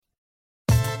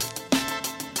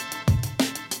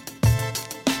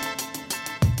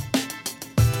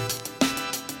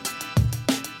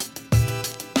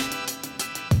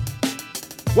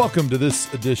Welcome to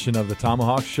this edition of the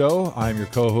Tomahawk Show. I'm your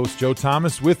co-host, Joe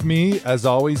Thomas. With me, as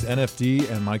always, NFD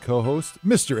and my co-host,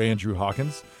 Mr. Andrew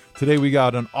Hawkins. Today we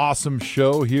got an awesome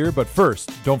show here, but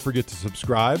first, don't forget to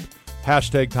subscribe.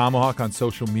 Hashtag Tomahawk on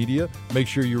social media. Make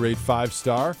sure you rate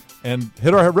 5-star and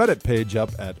hit our Reddit page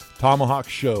up at Tomahawk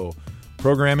Show.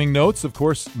 Programming notes, of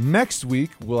course, next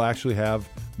week we'll actually have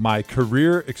my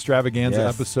career extravaganza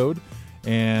episode,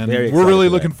 and we're really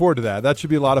looking forward to that. That should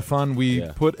be a lot of fun. We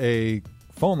put a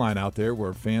phone line out there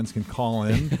where fans can call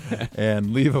in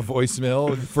and leave a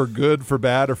voicemail for good, for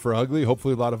bad, or for ugly,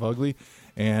 hopefully a lot of ugly.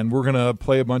 And we're going to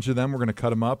play a bunch of them. We're going to cut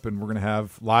them up, and we're going to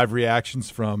have live reactions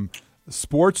from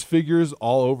sports figures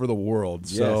all over the world.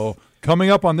 Yes. So coming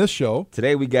up on this show.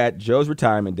 Today we got Joe's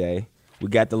retirement day. We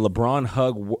got the LeBron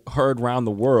hug heard around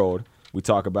the world. We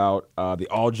talk about the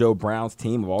All-Joe Browns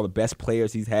team of all the best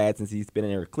players he's had since he's been in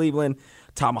here at Cleveland.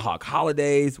 Tomahawk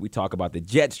holidays. We talk about the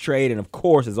Jets trade, and of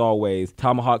course, as always,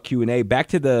 Tomahawk Q&A. Back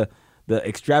to the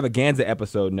extravaganza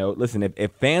episode note. Listen,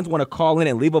 if fans want to call in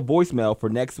and leave a voicemail for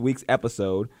next week's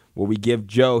episode where we give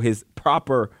Joe his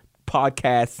proper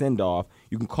podcast send-off,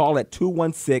 you can call at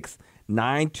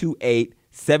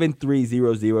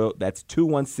 216-928-7300. That's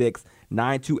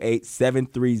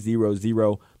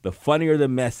 216-928-7300. The funnier the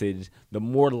message, the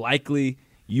more likely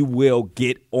you will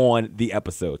get on the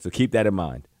episode. So keep that in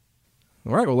mind.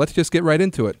 All right, well, let's just get right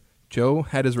into it. Joe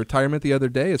had his retirement the other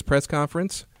day, his press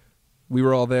conference. We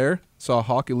were all there, saw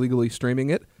Hawk illegally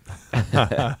streaming it.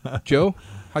 Joe,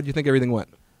 how do you think everything went?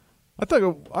 I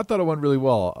thought it went really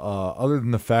well, other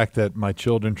than the fact that my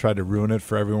children tried to ruin it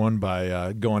for everyone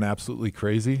by going absolutely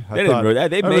crazy. They didn't ruin that.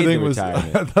 They made the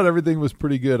retirement. I thought everything was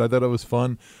pretty good. I thought it was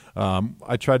fun.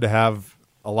 I tried to have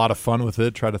a lot of fun with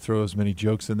it, try to throw as many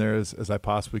jokes in there as I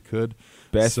possibly could.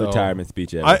 Best retirement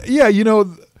speech ever.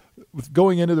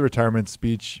 Going into the retirement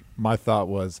speech, my thought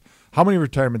was, how many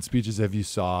retirement speeches have you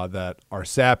saw that are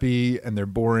sappy and they're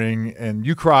boring and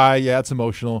you cry, yeah, it's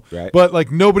emotional, right, but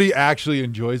like nobody actually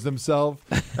enjoys themselves?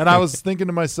 And I was thinking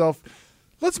to myself,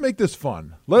 let's make this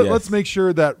fun. Let's make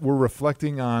sure that we're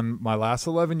reflecting on my last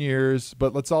 11 years,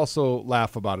 but let's also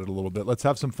laugh about it a little bit. Let's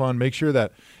have some fun. Make sure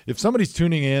that if somebody's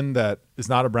tuning in that is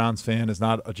not a Browns fan, is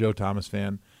not a Joe Thomas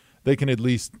fan, they can at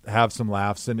least have some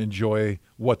laughs and enjoy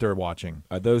what they're watching.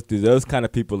 Do those kind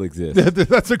of people exist?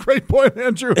 That's a great point,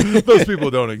 Andrew. Those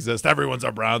people don't exist. Everyone's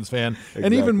a Browns fan. Exactly.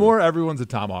 And even more, everyone's a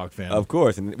Tomahawk fan. Of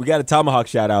course. And we got a Tomahawk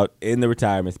shout-out in the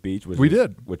retirement speech.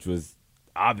 Which was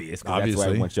obvious, because that's why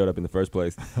everyone showed up in the first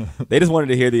place. They just wanted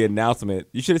to hear the announcement.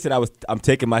 You should have said, I'm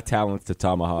taking my talents to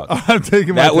Tomahawk.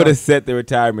 That would have set the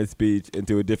retirement speech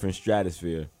into a different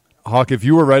stratosphere. Hawk, if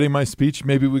you were writing my speech,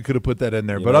 maybe we could have put that in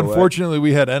there. But unfortunately,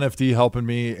 we had NFD helping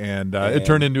me, and it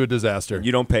turned into a disaster.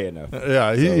 You don't pay enough.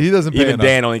 Yeah, he doesn't pay enough. Even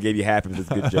Dan only gave you half of his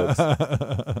good jokes. All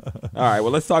right,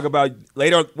 well, let's talk about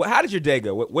later on. How did your day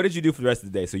go? What did you do for the rest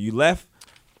of the day? So you left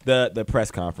the press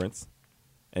conference,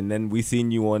 and then we seen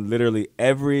you on literally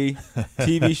every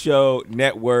TV show,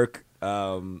 network,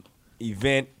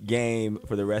 event, game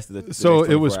for the rest of the So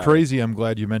it was crazy. I'm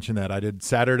glad you mentioned that. I did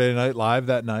Saturday Night Live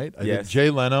that night. I did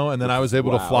Jay Leno, and then I was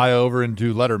able to fly over and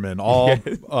do Letterman all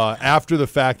after the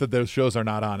fact that those shows are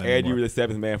not on anymore. And you were the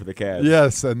seventh man for the Cavs.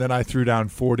 Yes, and then I threw down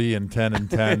 40 and 10 and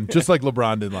 10, just like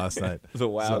LeBron did last night. It was a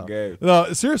wild game.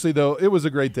 No, seriously, though, it was a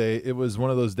great day. It was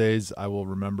one of those days I will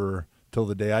remember till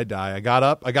the day I die. I got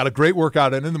up. I got a great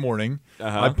workout in the morning.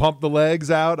 I pumped the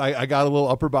legs out. I got a little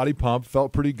upper body pump.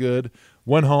 Felt pretty good.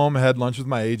 Went home, had lunch with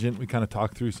my agent. We kind of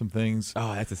talked through some things.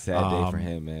 Oh, that's a sad day for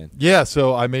him, man. Yeah,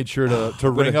 so I made sure to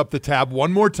ring up the tab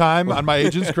one more time on my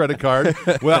agent's credit card.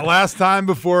 Well, last time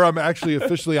before I'm actually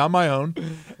officially on my own.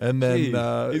 And then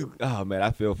oh man, I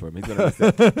feel for him. He's gonna miss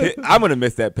that. I'm gonna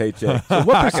miss that paycheck. So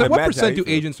what percent do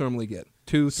agents normally get?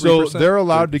 2-3%? So they're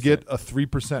allowed 3%. To get a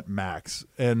 3% max,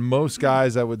 and most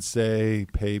guys, I would say,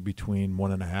 pay between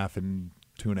 1.5 and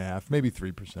 2.5, maybe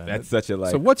 3%. That's such a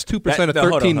So what's 2% of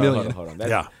 13 million? Hold on.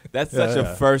 That's such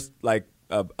a first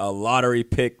a lottery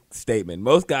pick statement.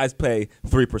 Most guys pay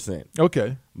 3%.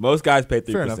 Okay. Most guys pay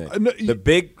 3%. Fair enough. The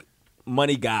big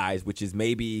money guys, which is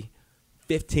maybe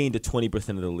 15 to 20%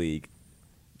 of the league,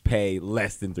 pay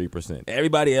less than 3%.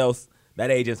 Everybody else,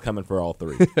 that agent's coming for all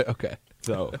three. Okay.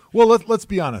 So well, let's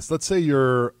be honest. Let's say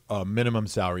you're a minimum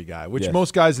salary guy, which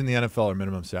most guys in the NFL are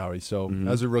minimum salary. So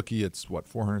as a rookie, it's what,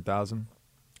 400,000.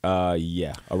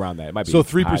 Yeah, around that. It might be. So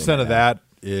 3% of that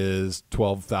is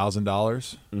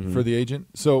 $12,000 for the agent.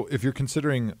 So if you're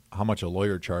considering how much a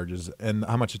lawyer charges and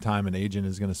how much time an agent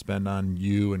is going to spend on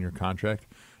you and your contract,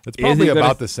 it's probably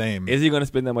about the same. Is he going to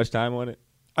spend that much time on it?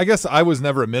 I guess I was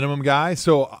never a minimum guy.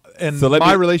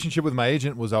 My relationship with my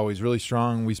agent was always really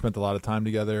strong. We spent a lot of time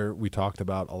together. We talked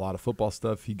about a lot of football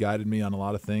stuff. He guided me on a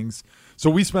lot of things. So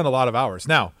we spent a lot of hours.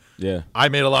 Now, I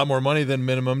made a lot more money than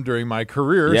minimum during my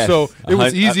career. Yes. So it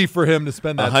was easy for him to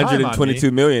spend that time on me.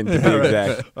 $122 million to be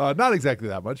exact. Not exactly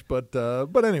that much, but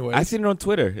anyway. I seen it on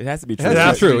Twitter. It has to be true.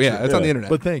 That's true. Yeah, it's on the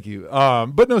internet. But thank you.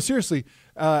 But no, seriously,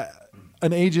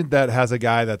 an agent that has a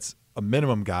guy that's a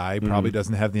minimum guy probably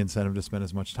doesn't have the incentive to spend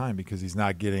as much time because he's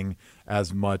not getting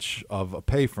as much of a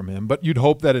pay from him. But you'd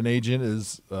hope that an agent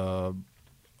is a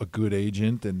good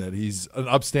agent and that he's an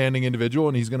upstanding individual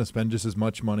and he's going to spend just as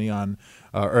much money on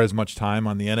or as much time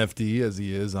on the NFD as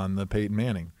he is on the Peyton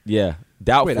Manning. Yeah,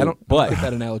 doubtful. Wait, I don't get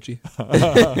that analogy.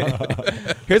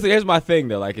 Here's my thing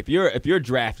though. Like if you're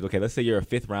drafted, okay, let's say you're a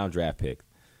 5th round draft pick.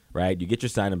 Right, you get your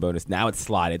signing bonus. Now it's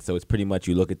slotted, so it's pretty much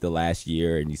you look at the last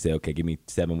year and you say, okay, give me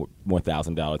 $7,000 more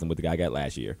than what the guy got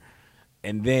last year,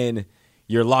 and then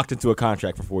you're locked into a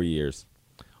contract for 4 years.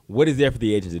 What is there for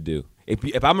the agent to do?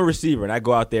 If I'm a receiver and I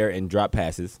go out there and drop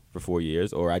passes for 4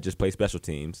 years, or I just play special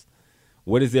teams,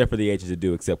 what is there for the agent to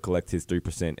do except collect his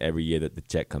 3% every year that the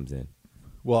check comes in?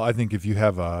 Well, I think if you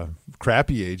have a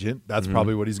crappy agent, that's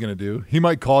probably what he's going to do. He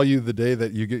might call you the day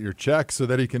that you get your check so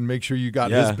that he can make sure you got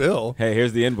his bill. Hey,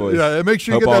 here's the invoice. Yeah, make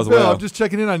sure you get that bill. Well. I'm just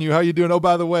checking in on you. How you doing? Oh,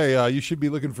 by the way, you should be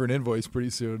looking for an invoice pretty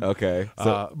soon. Okay.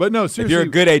 So but no, seriously. If you're a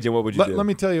good agent, what would you do? Let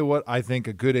me tell you what I think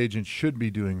a good agent should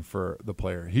be doing for the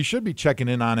player. He should be checking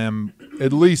in on him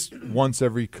at least once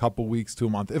every couple weeks to a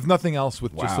month, if nothing else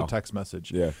with just a text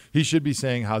message. Yeah. He should be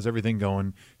saying, how's everything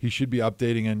going? He should be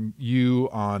updating you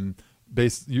on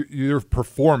your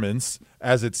performance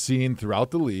as it's seen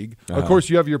throughout the league. Of course,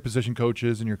 you have your position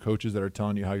coaches and your coaches that are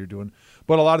telling you how you're doing.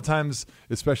 But a lot of times,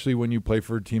 especially when you play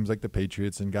for teams like the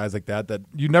Patriots and guys like that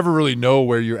you never really know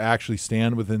where you actually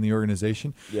stand within the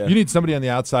organization. Yeah. You need somebody on the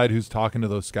outside who's talking to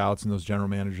those scouts and those general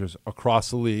managers across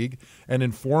the league and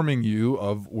informing you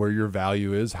of where your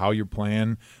value is, how you're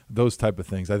playing, those type of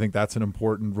things. I think that's an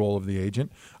important role of the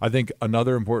agent. I think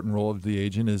another important role of the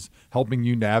agent is helping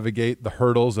you navigate the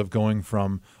hurdles of going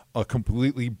from a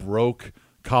completely broke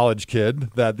college kid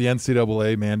that the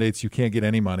NCAA mandates you can't get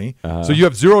any money. So you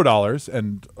have $0.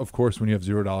 And of course, when you have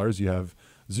 $0, you have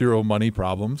zero money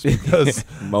problems because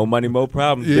more money, more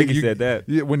problems. Biggie said that.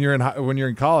 When you're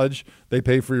in college, they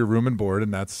pay for your room and board,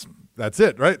 and that's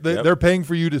it, right? They're paying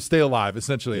for you to stay alive,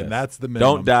 essentially, and that's the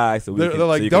minimum. Don't die. They're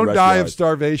like, don't die of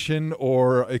starvation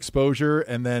or exposure,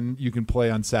 and then you can play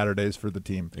on Saturdays for the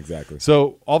team. Exactly.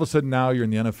 So all of a sudden now you're in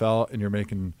the NFL and you're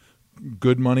making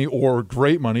good money or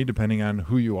great money, depending on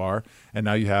who you are, and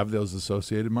now you have those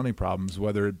associated money problems,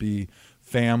 whether it be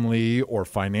family or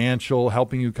financial,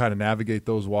 helping you kind of navigate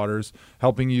those waters,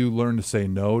 helping you learn to say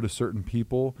no to certain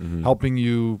people, helping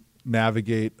you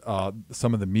navigate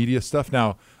some of the media stuff.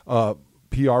 Now,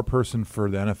 PR person for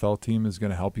the NFL team is going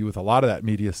to help you with a lot of that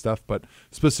media stuff, but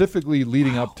specifically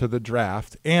leading up to the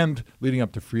draft and leading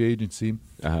up to free agency,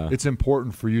 it's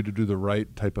important for you to do the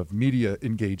right type of media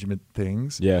engagement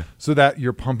things so that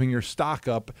you're pumping your stock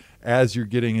up as you're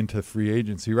getting into free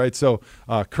agency, right? So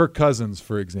Kirk Cousins,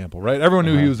 for example, right? Everyone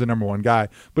knew he was the number one guy,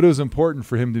 but it was important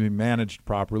for him to be managed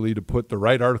properly, to put the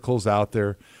right articles out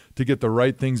there, to get the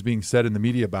right things being said in the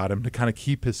media about him, to kind of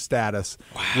keep his status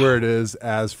where it is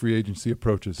as free agency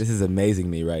approaches. This is amazing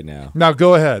me right now. Now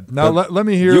go ahead. Now let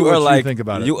me hear what you think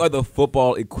about it. You are the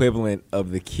football equivalent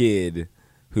of the kid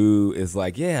who is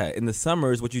like, yeah, in the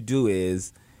summers what you do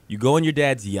is you go on your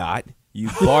dad's yacht, you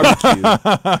barbecue,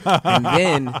 and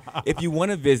then if you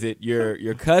want to visit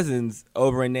your cousins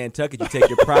over in Nantucket, you take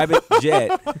your private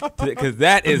jet, because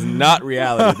that is not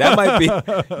reality. That might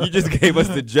be, you just gave us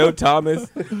the Joe Thomas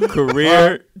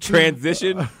career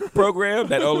transition program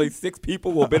that only 6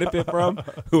 people will benefit from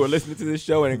who are listening to this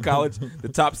show and in college, the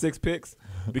top 6 picks,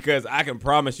 because I can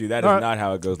promise you that is not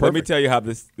how it goes. Perfect. Let me tell you how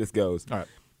this goes. All right.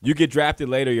 You get drafted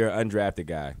later, you're an undrafted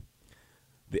guy.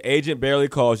 The agent barely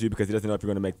calls you because he doesn't know if you're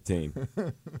going to make the team.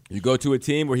 You go to a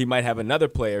team where he might have another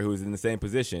player who's in the same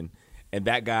position, and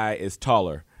that guy is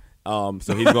taller. So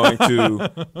he's going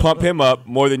to pump him up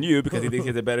more than you because he thinks he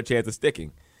has a better chance of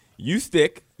sticking. You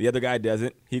stick. The other guy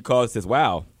doesn't. He calls and says,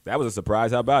 wow, that was a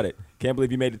surprise. How about it? Can't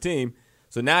believe you made the team.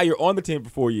 So now you're on the team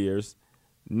for 4 years.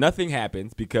 Nothing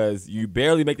happens because you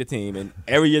barely make the team, and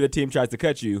every year the team tries to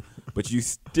cut you, but you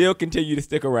still continue to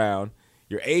stick around.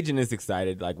 Your agent is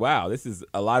excited, like, wow, this is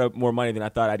a lot of more money than I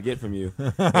thought I'd get from you.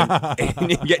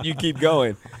 and yet you keep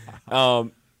going.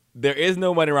 There is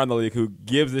no one around the league who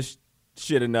gives a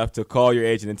shit enough to call your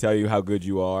agent and tell you how good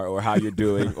you are or how you're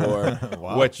doing or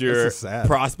what your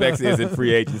prospects is in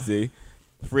free agency.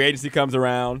 Free agency comes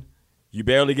around. You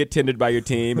barely get tendered by your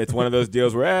team. It's one of those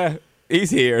deals where, He's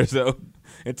here. So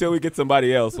until we get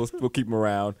somebody else, we'll keep him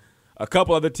around. A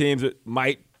couple other teams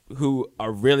who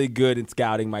are really good in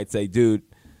scouting might say, dude,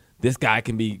 this guy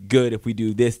can be good if we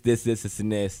do this,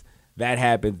 and this. That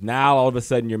happens. Now all of a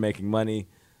sudden you're making money.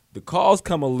 The calls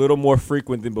come a little more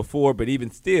frequent than before, but even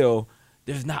still,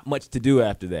 there's not much to do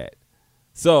after that.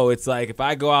 So it's like if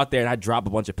I go out there and I drop a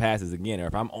bunch of passes again, or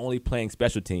if I'm only playing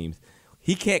special teams,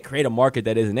 he can't create a market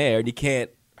that isn't there, and he can't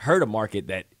hurt a market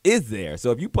that is there.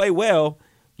 So if you play well,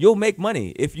 you'll make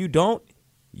money. If you don't,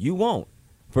 you won't.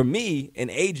 For me, an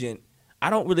agent, I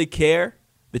don't really care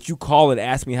that you call and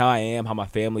ask me how I am, how my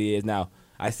family is. Now,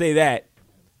 I say that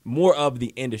more of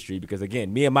the industry because,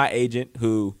 again, me and my agent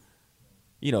who,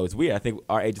 it's weird. I think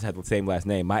our agents have the same last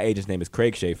name. My agent's name is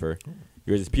Craig Schaefer.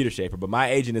 Yours is Peter Schaefer. But my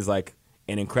agent is like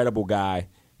an incredible guy.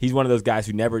 He's one of those guys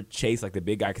who never chase like the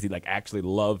big guy because he like actually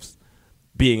loves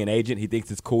being an agent. He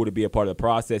thinks it's cool to be a part of the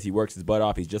process. He works his butt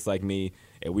off. He's just like me,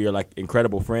 and we are like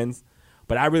incredible friends.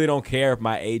 But I really don't care if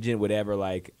my agent would ever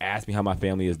like ask me how my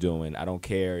family is doing. I don't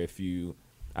care if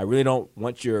I really don't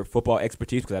want your football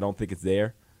expertise because I don't think it's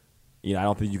there. I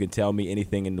don't think you can tell me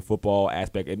anything in the football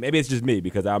aspect. And maybe it's just me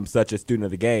because I'm such a student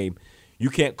of the game. You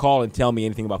can't call and tell me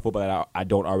anything about football that I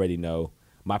don't already know.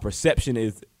 My perception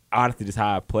is honestly just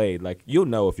how I've played. Like, you'll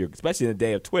know if you're, especially in the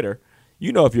day of Twitter,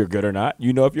 you know if you're good or not.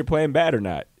 You know if you're playing bad or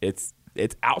not. It's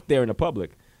out there in the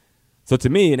public. So to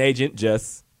me, an agent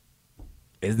just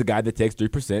is the guy that takes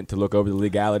 3% to look over the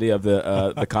legality of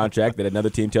the contract that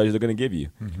another team tells you they're going to give you.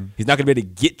 Mm-hmm. He's not going to be able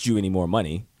to get you any more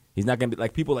money. He's not going to be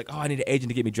like people are like, oh, I need an agent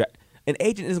to get me drafted. An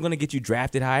agent isn't going to get you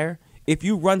drafted higher. If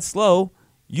you run slow,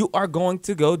 you are going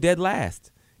to go dead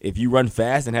last. If you run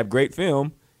fast and have great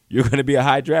film, you're going to be a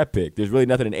high draft pick. There's really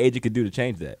nothing an agent can do to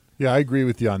change that. Yeah, I agree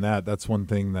with you on that. That's one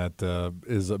thing that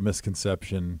is a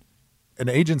misconception. An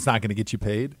agent's not going to get you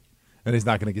paid, and he's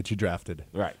not going to get you drafted.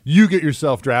 Right. You get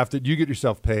yourself drafted. You get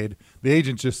yourself paid. The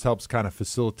agent just helps kind of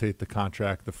facilitate the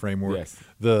contract, the framework, yes,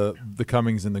 the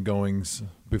comings and the goings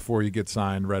before you get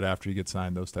signed, right after you get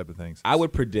signed, those type of things. I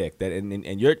would predict that,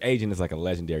 and your agent is like a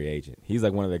legendary agent. He's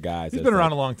like one of the guys. He's been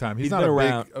around a long time. He's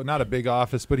not a big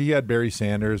office, but he had Barry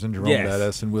Sanders and Jerome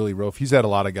Bettis and Willie Rofe. He's had a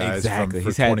lot of guys. Exactly. For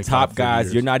he's had top guys.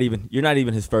 Years. You're not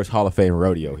even his first Hall of Fame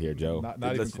rodeo here, Joe. Not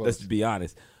even close. Let's just be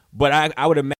honest. But I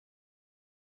would imagine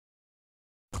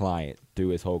client through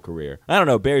his whole career. I don't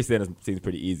know. Barry Sanders seems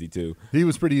pretty easy too. He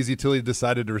was pretty easy till he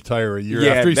decided to retire a year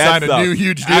Yeah, after he signed a new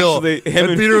huge deal. Actually,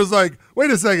 and Peter was like,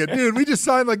 "Wait a second, dude! We just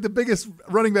signed like the biggest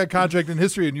running back contract in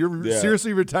history, and you're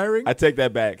seriously retiring?" I take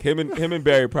that back. Him and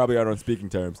Barry probably aren't on speaking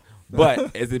terms.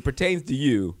 But as it pertains to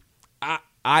you,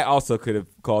 I also could have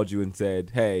called you and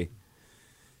said, "Hey,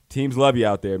 teams love you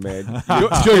out there, man.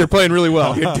 Joe, you're playing really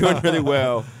well. You're doing really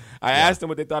well." I asked them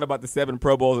what they thought about the 7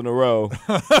 Pro Bowls in a row.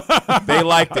 They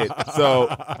liked it. So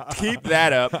keep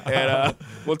that up, and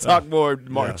we'll talk more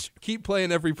in March. Yeah. Keep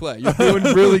playing every play. You're doing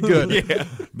really good. Yeah.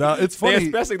 Now, it's funny. They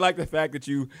especially like the fact that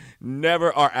you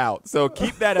never are out. So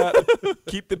keep that up.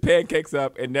 Keep the pancakes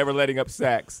up and never letting up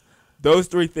sacks. Those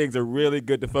 3 things are really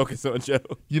good to focus on, Joe.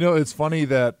 It's funny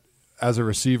that as a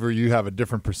receiver, you have a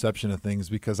different perception of things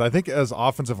because I think as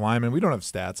offensive linemen, we don't have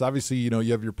stats. Obviously, you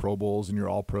have your Pro Bowls and your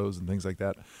All-Pros and things like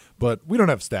that, but we don't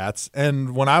have stats.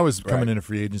 And when I was coming into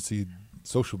free agency,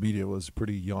 social media was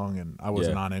pretty young and I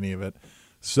wasn't on any of it.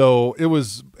 So it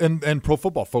was – and Pro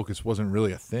Football Focus wasn't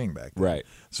really a thing back then. Right.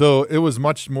 So it was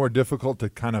much more difficult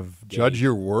to kind of judge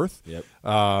your worth. Yep.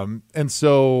 And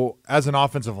so as an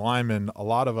offensive lineman, a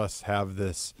lot of us have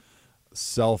this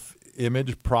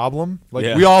self-image problem.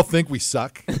 We all think we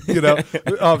suck,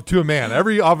 to a man.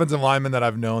 Every offensive lineman that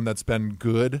I've known that's been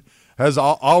good has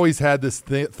always had this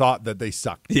thought that they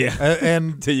suck. Yeah.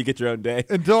 And until you get your own day.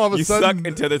 Until all of a sudden suck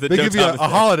until there's a they give you a day.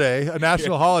 holiday, a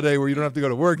national holiday where you don't have to go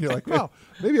to work. And you're like, wow,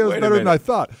 maybe I was better than I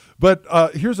thought. But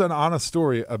here's an honest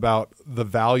story about the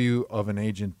value of an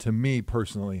agent to me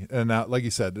personally. And like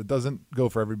you said, it doesn't go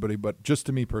for everybody, but just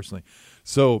to me personally.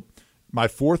 So my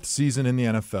 4th season in the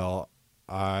NFL,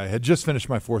 I had just finished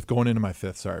my 4th, going into my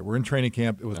 5th. Sorry, we're in training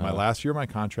camp. It was my last year of my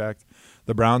contract.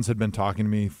 The Browns had been talking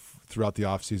to me throughout the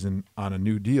offseason on a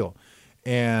new deal.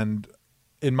 And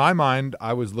in my mind,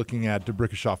 I was looking at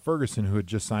DeBrickashaw Ferguson, who had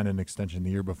just signed an extension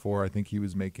the year before. I think he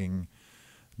was making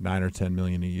 $9 or $10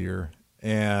 million a year.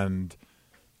 And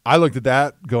I looked at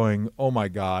that going, oh, my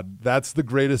God, that's the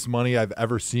greatest money I've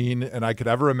ever seen and I could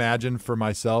ever imagine for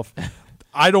myself.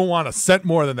 I don't want a cent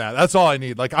more than that. That's all I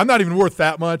need. I'm not even worth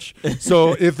that much.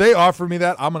 So if they offer me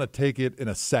that, I'm going to take it in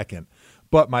a second.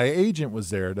 But my agent was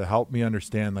there to help me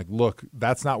understand, like, look,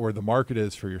 that's not where the market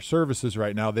is for your services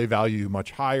right now. They value you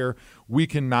much higher. We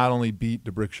can not only beat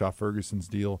DeBrickshaw Ferguson's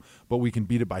deal, but we can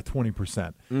beat it by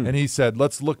 20%. And he said,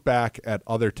 let's look back at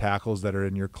other tackles that are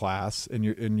in your class, in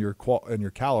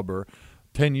your caliber,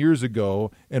 10 years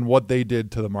ago, and what they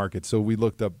did to the market. So we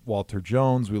looked up Walter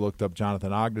Jones, we looked up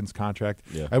Jonathan Ogden's contract,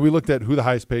 and we looked at who the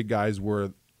highest paid guys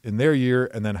were in their year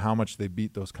and then how much they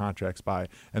beat those contracts by.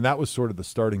 And that was sort of the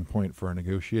starting point for a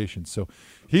negotiation. So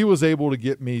he was able to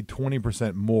get me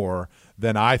 20% more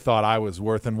than I thought I was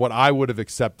worth and what I would have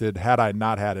accepted had I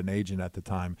not had an agent at the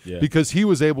time. Because he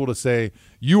was able to say,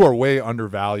 you are way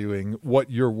undervaluing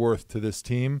what you're worth to this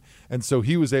team. And so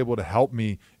he was able to help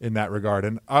me in that regard.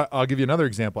 And I'll give you another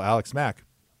example, Alex Mack.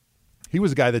 He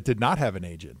was a guy that did not have an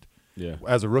agent.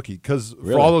 As a rookie, because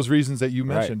for all those reasons that you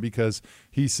mentioned, because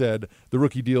he said the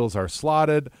rookie deals are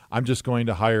slotted. I'm just going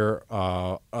to hire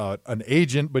an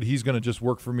agent, but he's going to just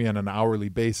work for me on an hourly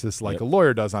basis like a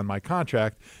lawyer does on my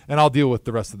contract, and I'll deal with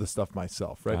the rest of the stuff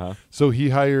myself, right? So he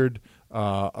hired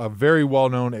a very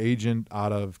well-known agent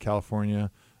out of California,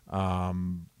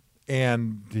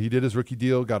 and he did his rookie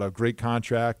deal, got a great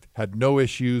contract, had no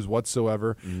issues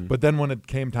whatsoever. But then when it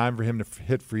came time for him to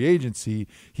hit free agency,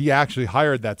 he actually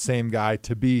hired that same guy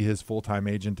to be his full-time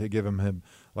agent to give him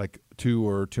like 2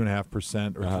 or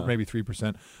 2.5% or maybe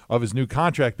 3% of his new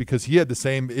contract because he had the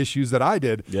same issues that I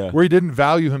did where he didn't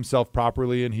value himself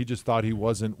properly and he just thought he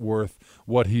wasn't worth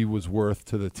what he was worth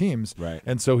to the teams.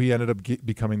 And so he ended up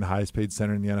becoming the highest paid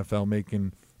center in the NFL,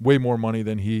 making way more money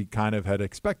than he kind of had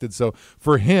expected. So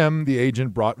for him, the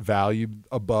agent brought value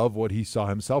above what he saw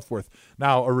himself worth.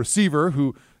 Now, a receiver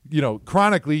who,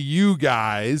 chronically, you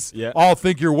guys all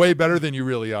think you're way better than you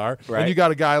really are. And you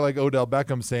got a guy like Odell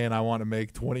Beckham saying, I want to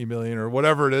make $20 million or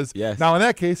whatever it is. Now, in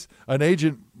that case, an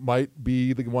agent might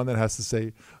be the one that has to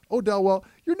say, Odell, well,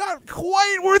 you're not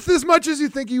quite worth as much as you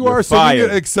think you are, so you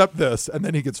accept this. And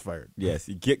then he gets fired. You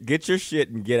get your shit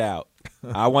and get out.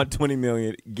 I want $20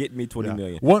 million. Get me $20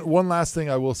 million. One last thing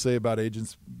I will say about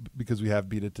agents, because we have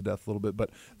beat it to death a little bit, but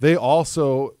they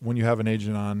also, when you have an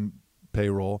agent on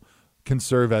payroll, can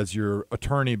serve as your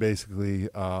attorney basically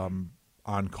on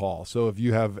call. So if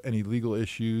you have any legal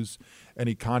issues,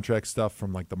 any contract stuff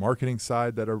from like the marketing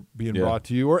side that are being brought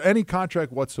to you, or any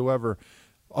contract whatsoever,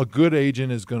 a good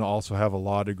agent is going to also have a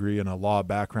law degree and a law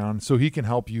background, so he can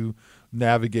help you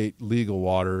navigate legal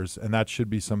waters, and that should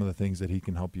be some of the things that he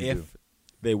can help you do.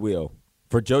 They will.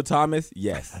 For Joe Thomas,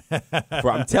 yes.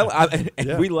 I'm telling.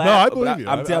 We laugh. No, I believe you.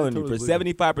 I'm telling you, for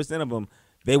 75% of them,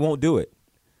 they won't do it.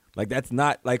 Like that's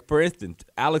not like, for instance,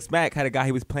 Alex Mack had a guy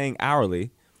he was paying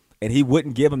hourly, and he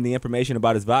wouldn't give him the information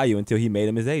about his value until he made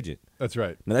him his agent. That's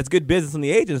right. Now that's good business on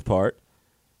the agent's part,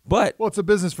 but it's a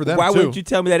business for them. Why too. wouldn't you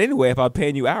tell me that anyway if I'm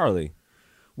paying you hourly?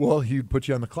 Well, he'd put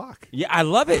you on the clock. Yeah, I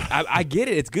love it. I get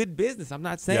it. It's good business. I'm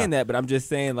not saying that, but I'm just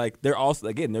saying, like, they're also,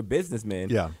 again, they're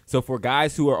businessmen. So for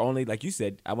guys who are only, like you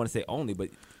said, I want to say only, but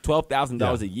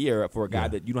 $12,000 a year for a guy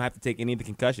that you don't have to take any of the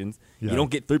concussions. You don't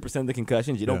get 3% of the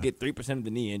concussions. You don't get 3% of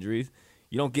the knee injuries.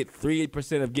 You don't get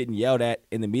 3% of getting yelled at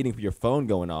in the meeting for your phone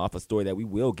going off, a story that we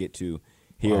will get to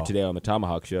here today on the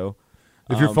Tomahawk Show.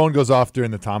 If your phone goes off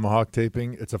during the Tomahawk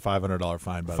taping, it's a $500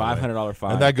 fine, by the way. $500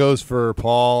 fine. And that goes for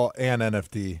Paul and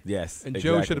NFD. Yes, and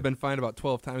Joe should have been fined about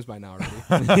 12 times by now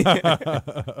already.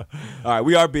 All right,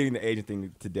 we are beating the agent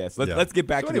thing to death. So let's get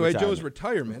back to anyway, the Joe's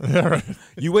retirement.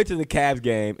 You went to the Cavs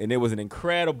game, and it was an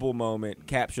incredible moment,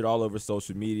 captured all over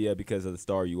social media because of the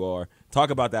star you are. Talk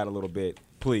about that a little bit,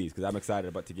 please, because I'm excited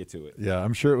about to get to it. Yeah,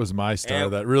 I'm sure it was my star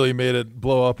that really made it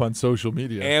blow up on social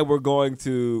media. And we're going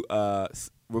to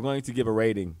give a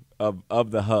rating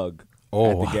of the hug.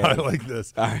 Oh, at the game. I like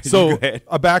this. Right, so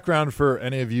a background for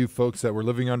any of you folks that were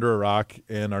living under a rock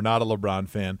and are not a LeBron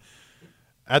fan.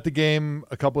 At the game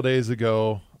a couple days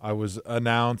ago, I was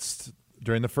announced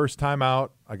during the first time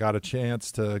out. I got a chance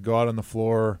to go out on the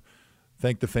floor,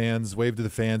 thank the fans, wave to the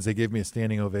fans. They gave me a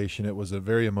standing ovation. It was a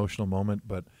very emotional moment.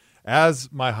 But as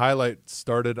my highlight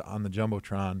started on the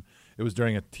Jumbotron, it was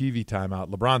during a TV timeout.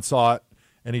 LeBron saw it,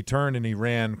 and he turned and he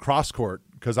ran cross court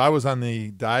because I was on the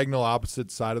diagonal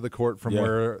opposite side of the court from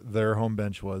where their home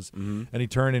bench was. And he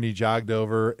turned and he jogged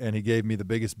over and he gave me the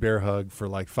biggest bear hug for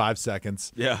like 5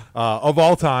 seconds of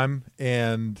all time.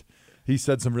 And he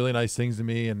said some really nice things to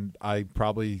me, and I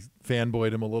probably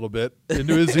fanboyed him a little bit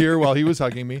into his ear while he was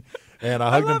hugging me. And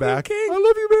I hugged him back. King. I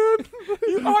love you, man.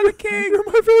 You are the king. You're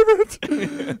my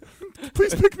favorite.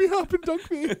 Please pick me up and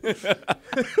dunk me.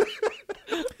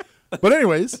 But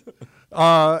anyways,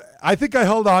 I think I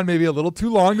held on maybe a little too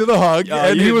long to the hug,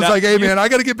 and he was like, "Hey, man, I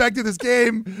got to get back to this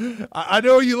game. I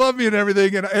know you love me and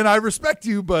everything, and I respect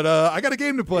you, but I got a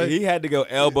game to play." He had to go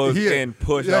elbows in,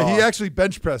 push off. He actually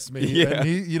bench pressed me. Yeah. And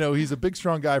he's a big,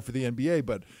 strong guy for the NBA,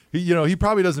 but he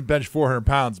probably doesn't bench 400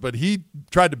 pounds, but he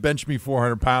tried to bench me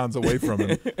 400 pounds away from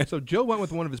him. So Joe went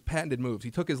with one of his patented moves.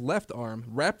 He took his left arm,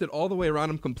 wrapped it all the way around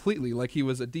him completely like he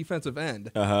was a defensive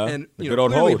end, and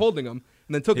clearly holding him.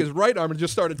 And then took his right arm and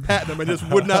just started patting him and just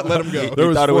would not let him go. There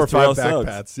was 4 or 5 back Suggs.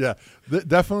 pats. Yeah,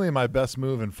 definitely my best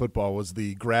move in football was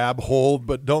the grab, hold,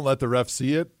 but don't let the ref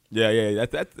see it. Yeah.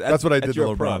 That's what I did to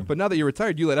LeBron. But now that you're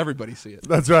retired, you let everybody see it.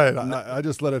 That's right. I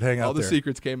just let it hang out All the there.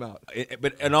 secrets came out.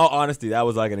 But in all honesty, that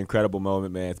was like an incredible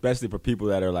moment, man, especially for people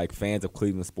that are like fans of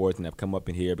Cleveland sports and have come up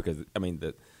in here because, I mean,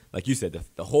 like you said,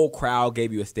 the whole crowd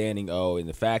gave you a standing O, and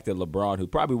the fact that LeBron, who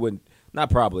probably wouldn't – not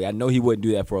probably, I know he wouldn't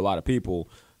do that for a lot of people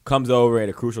 – comes over at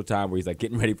a crucial time where he's like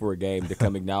getting ready for a game to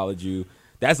come acknowledge you.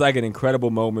 That's like an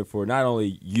incredible moment for not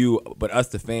only you, but us,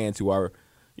 the fans who are,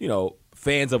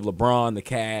 fans of LeBron, the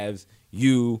Cavs,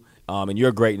 you, and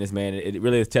your greatness, man. It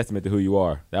really is a testament to who you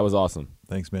are. That was awesome.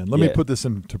 Thanks, man. Let me put this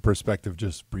into perspective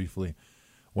just briefly.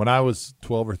 When I was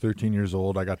 12 or 13 years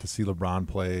old, I got to see LeBron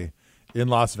play in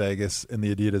Las Vegas in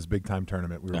the Adidas Big Time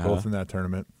Tournament. We were both in that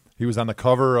tournament. He was on the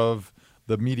cover of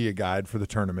the media guide for the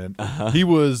tournament. He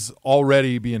was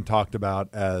already being talked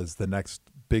about as the next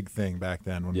big thing back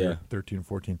then when we were 13,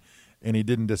 14, and he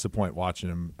didn't disappoint watching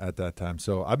him at that time.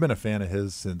 So I've been a fan of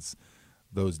his since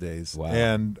those days. Wow.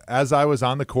 And as I was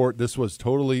on the court, this was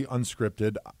totally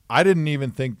unscripted. I didn't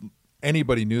even think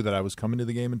anybody knew that I was coming to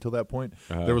the game until that point.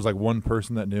 There was like one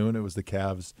person that knew, and it was the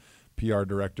Cavs PR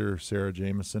director, Sarah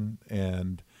Jameson.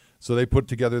 And so they put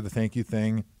together the thank you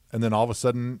thing, and then all of a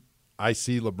sudden I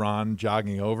see LeBron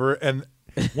jogging over, and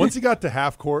once he got to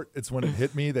half court, it's when it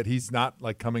hit me that he's not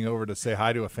like coming over to say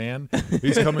hi to a fan.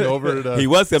 He's coming over to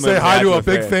say hi to a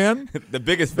big fan. The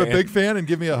biggest fan. The big fan, and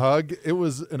give me a hug. It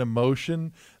was an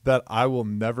emotion that I will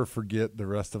never forget the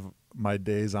rest of my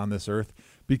days on this earth,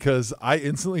 because I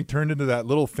instantly turned into that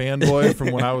little fanboy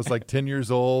from when I was like 10 years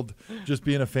old, just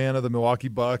being a fan of the Milwaukee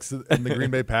Bucks and the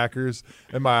Green Bay Packers,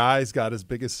 and my eyes got as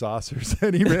big as saucers,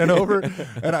 and he ran over,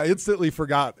 and I instantly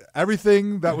forgot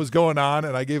everything that was going on,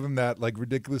 and I gave him that like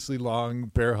ridiculously long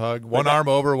bear hug, one arm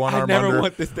over, one arm under,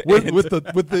 want this to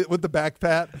with the back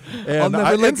pat, and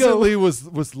I instantly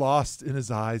was lost in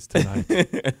his eyes tonight.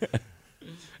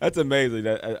 That's amazing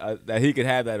that he could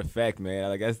have that effect, man.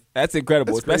 Like that's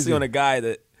incredible, especially crazy. on a guy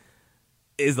that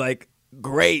is like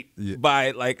great by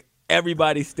like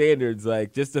everybody's standards.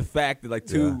 Like just the fact that like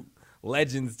two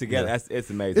legends together,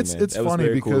 it's amazing. Man. It's funny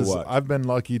very because cool to watch. I've been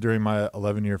lucky during my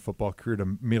 11-year football career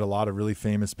to meet a lot of really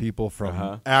famous people,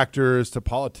 from actors to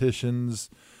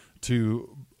politicians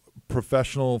to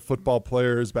professional football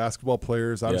players, basketball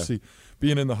players. Obviously,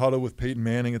 being in the huddle with Peyton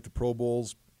Manning at the Pro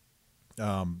Bowls.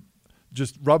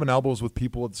 Just rubbing elbows with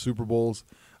people at the Super Bowls.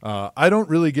 I don't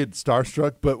really get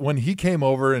starstruck, but when he came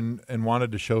over and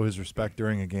wanted to show his respect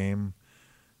during a game,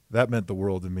 that meant the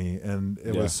world to me, and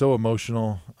it was so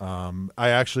emotional. I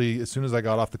actually, as soon as I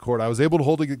got off the court, I was able to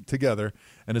hold it together,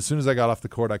 and as soon as I got off the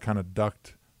court, I kind of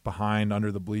ducked behind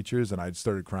under the bleachers, and I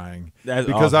started crying because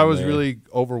awesome, I was man. really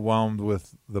overwhelmed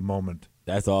with the moment.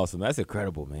 That's awesome. That's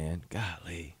incredible, man.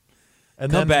 Golly.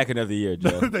 And Come then, back another year,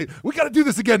 Joe. we got to do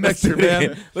this again next year,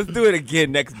 man. Let's do it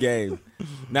again next game.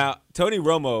 Now, Tony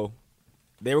Romo,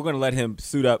 they were going to let him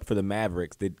suit up for the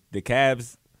Mavericks. Did the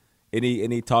Cavs,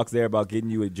 any talks there about getting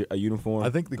you a uniform?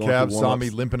 I think the Cavs saw me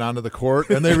limping onto the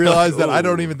court, and they realized that I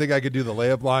don't even think I could do the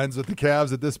layup lines with the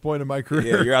Cavs at this point in my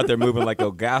career. Yeah, you're out there moving like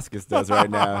Ilgauskas does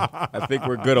right now. I think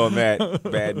we're good on that.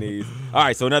 Bad knees. All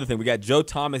right, so another thing. We got Joe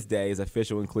Thomas Day is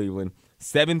official in Cleveland.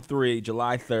 7-3,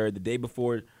 July 3rd, the day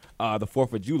before the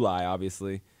 4th of July,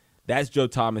 obviously. That's Joe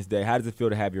Thomas Day. How does it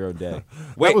feel to have your own day?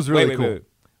 That was really cool. Wait.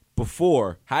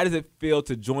 Before, how does it feel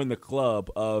to join the club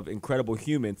of incredible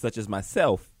humans such as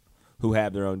myself who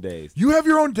have their own days? You have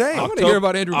your own day. I want to hear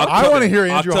about Andrew. I want to hear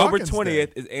Andrew October Hawkins 20th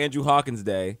Day. is Andrew Hawkins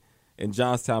Day in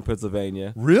Johnstown,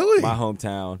 Pennsylvania. Really? My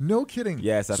hometown. No kidding.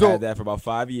 Yes, I've had that for about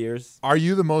 5 years. Are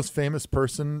you the most famous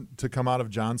person to come out of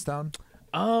Johnstown?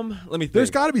 Let me think. There's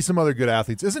got to be some other good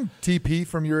athletes. Isn't TP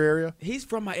from your area? He's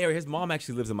from my area. His mom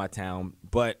actually lives in my town,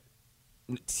 but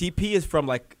TP is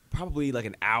from probably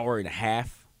an hour and a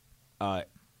half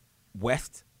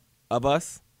west of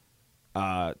us.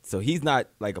 So he's not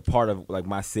like a part of like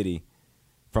my city.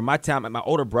 From my town, my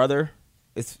older brother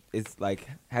is like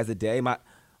has a day.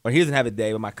 He doesn't have a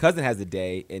day, but my cousin has a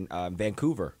day in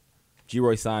Vancouver.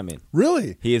 G-Roy Simon.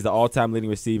 Really? He is the all-time leading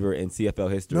receiver in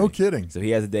CFL history. No kidding. So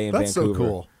he has a day in That's Vancouver. so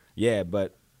cool. Yeah,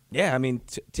 but Yeah, I mean,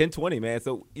 10-20, man.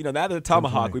 So, now that the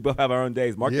Tomahawk, we both have our own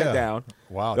days. Mark that down.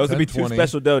 Wow. Those would be 2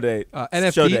 special show days.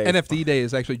 NFD Day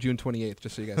is actually June 28th,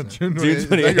 just so you guys know. June 28th. Is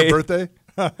that your birthday?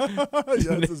 Yeah,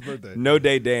 it's his birthday. No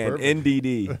Day Dan, Perfect.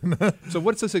 NDD. So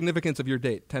what's the significance of your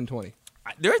date, 10/20?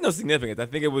 There is no significance. I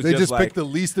think it was They just like, picked the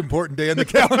least important day on the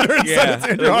calendar and yeah, said it's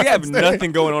Andrew we have Hawkins Day.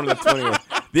 nothing going on the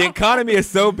 20th. The economy is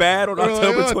so bad on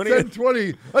October 20th.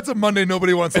 10/20. That's a Monday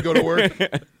nobody wants to go to work.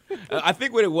 I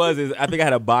think what it was is I think I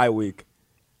had a bye week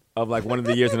of like one of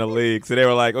the years in the league. So they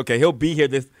were like, okay, he'll be here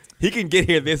he can get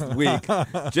here this week.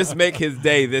 Just make his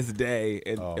day this day,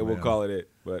 and we'll call it.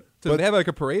 But Do they have like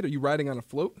a parade? Are you riding on a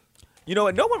float? you know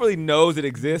what? No one really knows it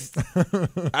exists.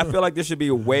 I feel like there should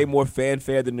be way more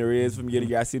fanfare than there is from year to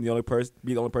year. I seem be the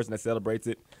only person that celebrates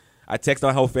it. I text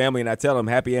my whole family and I tell them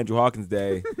Happy Andrew Hawkins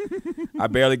Day. I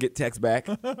barely get texts back.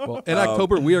 Well, in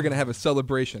October, we are going to have a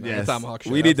celebration on the Tomahawk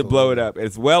Show. We need to blow it up,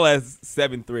 as well as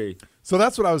 7-3. So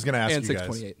that's what I was going to ask And you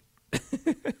guys.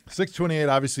 6/28. 6/28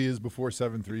 obviously is before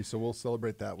 7/3, so we'll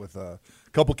celebrate that with a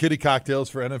couple kitty cocktails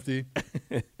for NFD.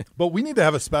 But we need to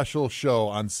have a special show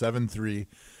on 7/3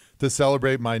 to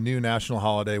celebrate my new national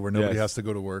holiday where nobody has to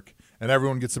go to work, and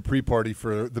everyone gets a pre-party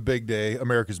for the big day,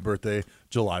 America's birthday,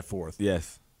 July 4th.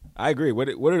 Yes, I agree. What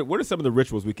are some of the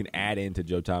rituals we can add into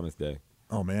Joe Thomas Day?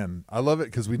 Oh, man. I love it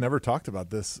because we never talked about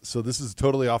this, so this is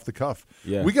totally off the cuff.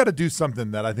 Yeah. We got to do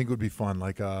something that I think would be fun.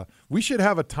 Like we should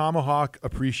have a Tomahawk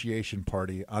appreciation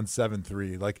party on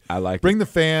 7/3. Like, I like bring the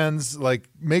fans, like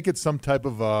make it some type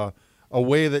of a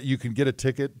way that you can get a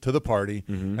ticket to the party,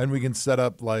 and we can set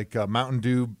up like Mountain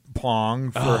Dew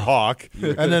pong for Hawk.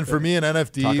 And then for me and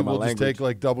NFD, we'll just take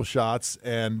like double shots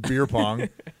and beer pong.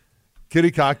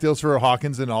 Kitty cocktails for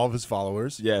Hawkins and all of his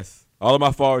followers. Yes. All of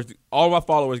my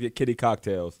followers get kitty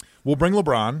cocktails. We'll bring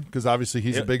LeBron because obviously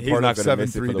he's a big part of not gonna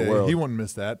miss it for 7/3 the Day. world. He wouldn't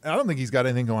miss that. I don't think he's got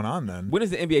anything going on then. When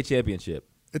is the NBA championship?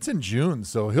 It's in June,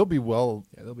 so he'll be they'll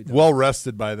be done. well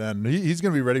rested by then. He's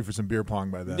going to be ready for some beer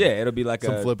pong by then. Yeah, it'll be like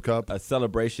some flip cup, a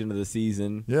celebration of the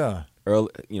season. Yeah, early,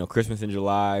 Christmas in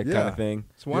July kind of thing.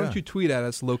 So why don't you tweet at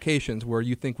us locations where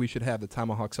you think we should have the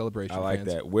Tomahawk celebration? I like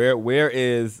fans? that. Where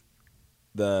is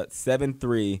the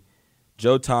 7/3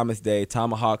 Joe Thomas Day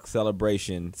Tomahawk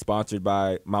celebration sponsored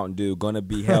by Mountain Dew going to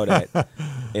be held at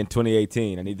in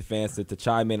 2018? I need the fans to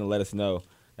chime in and let us know.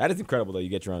 That is incredible, though. You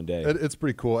get your own day. It's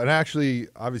pretty cool. And actually,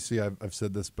 obviously, I've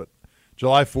said this, but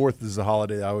July 4th is a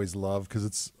holiday I always love because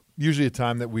it's usually a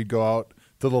time that we go out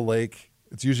to the lake.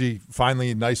 It's usually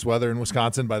finally nice weather in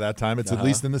Wisconsin by that time. It's at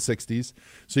least in the 60s.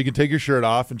 So you can take your shirt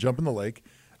off and jump in the lake,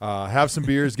 have some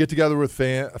beers, get together with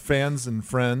fans and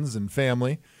friends and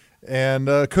family, and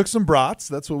cook some brats.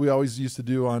 That's what we always used to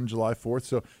do on July 4th.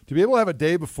 So to be able to have a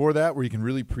day before that where you can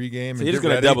really pregame So and you're just get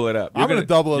going to ready, double it up. I'm going to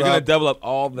double it up. You're going to double up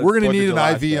all the We're going to 4th of need an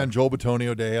July IV stuff. on Joel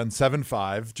Batonio Day on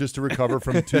 7/5 just to recover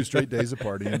from 2 straight days of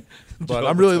partying. But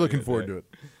I'm really looking forward to it.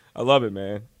 I love it,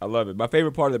 man. I love it. My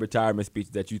favorite part of the retirement speech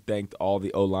is that you thanked all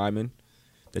the O-linemen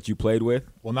that you played with.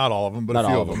 Well, not all of them, but Not a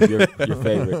few all of them. Your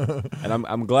favorite. And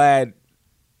I'm glad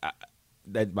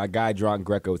that my guy, John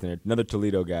Greco, was in there. Another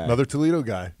Toledo guy. Another Toledo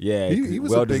guy. Yeah, he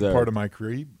was well a big deserved. part of my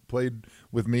career. He played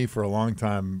with me for a long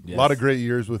time. Yes. A lot of great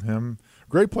years with him.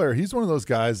 Great player. He's one of those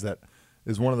guys that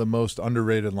is one of the most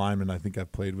underrated linemen I think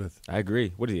I've played with. I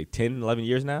agree. What is he, 10, 11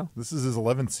 years now? This is his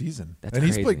 11th season. That's and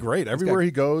he's crazy. played great. Everywhere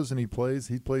he goes and he plays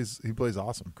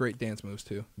awesome. Great dance moves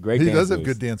too. Great He dance does have moves.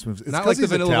 good dance moves. It's Not 'cause like the he's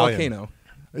Vanilla Italian. Volcano.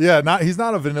 Yeah, he's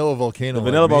not a vanilla volcano. The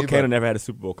Vanilla like me, Volcano but- never had a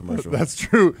Super Bowl commercial. That's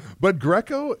true. But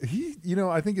Greco,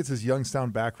 I think it's his Youngstown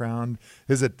background,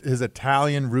 his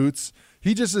Italian roots.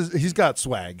 He just is. He's got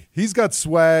swag. He's got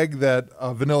swag that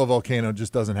Vanilla Volcano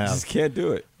just doesn't You have. just can't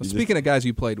do it. Well, speaking of guys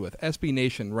you played with, SB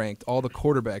Nation ranked all the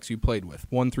quarterbacks you played with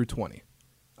 1 through 20.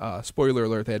 Spoiler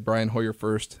alert: they had Brian Hoyer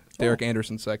first, Derek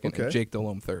Anderson second, okay. and Jake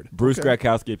Delhomme third. Bruce Okay.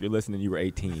 Grakowski, if you're listening, you were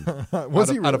 18.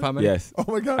 Was he Out of really? how many? Yes. Oh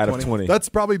my God! Out of 20. That's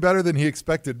probably better than he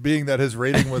expected, being that his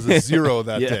rating was a 0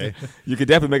 that day. You could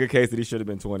definitely make a case that he should have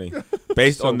been 20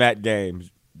 based on that game.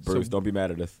 Bruce, don't be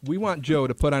mad at us. We want Joe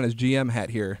to put on his GM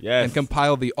hat here Yes. and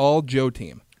compile the all Joe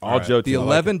team. All right. Joe The team. I like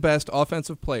 11 best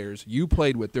offensive players you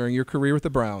played with during your career with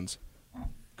the Browns.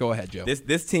 Go ahead, Joe. it.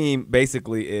 This team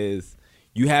basically is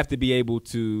you have to be able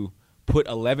to put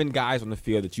 11 guys on the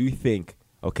field that you think,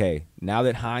 okay, now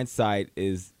that hindsight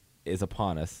is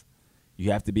upon us,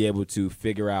 you have to be able to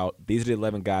figure out these are the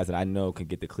 11 guys that I know can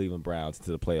get the Cleveland Browns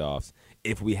to the playoffs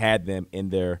if we had them in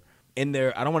their I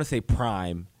don't want to say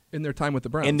prime, in their time with the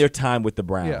Browns. in their time with the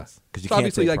Browns. Yeah. 'Cause you So can't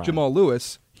obviously, say like prime. Jamal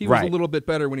Lewis, he was Right. a little bit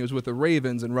better when he was with the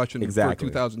Ravens and rushing Exactly.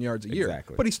 for 2,000 yards a year.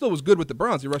 Exactly. But he still was good with the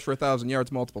Browns. He rushed for 1,000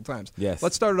 yards multiple times. Yes.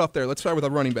 Let's start it off there. Let's start with a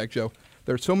running back, Joe.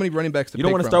 There are so many running backs to You don't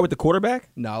pick want to from. start with the quarterback?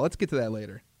 No, let's get to that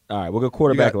later. All right, we'll go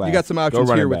quarterback last. You got some options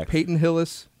Go here running with back. Peyton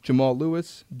Hillis, Jamal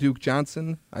Lewis, Duke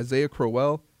Johnson, Isaiah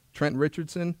Crowell, Trent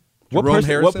Richardson, What Jerome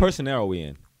Harrison. What personnel are we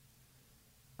in?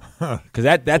 Because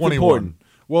that's 21. important.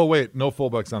 Well, wait, no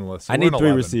fullbacks on the list. So I we're need in 3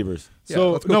 11. receivers. Yeah,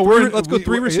 So let's go no, three- we're let's go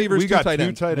three receivers, We two got tight two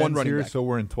ends, tight one ends running here, back. so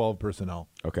we're in 12 personnel.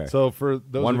 Okay. So for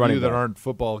those One of running you that back. aren't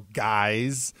football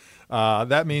guys,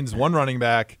 that means 1 running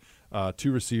back,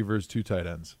 2 receivers, 2 tight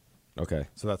ends. Okay.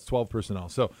 So that's 12 personnel.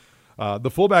 So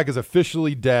the fullback is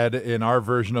officially dead in our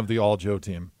version of the All Joe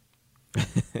team. All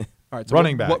right, so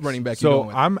Running back. What running back? So you going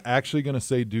with? I'm actually going to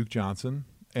say Duke Johnson,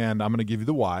 and I'm going to give you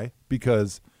the why,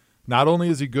 because not only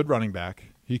is he good running back,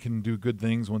 he can do good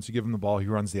things once you give him the ball. He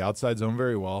runs the outside zone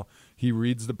very well. He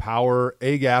reads the power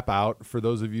A gap out. For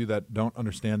those of you that don't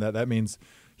understand that, that means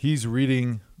he's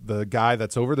reading the guy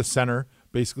that's over the center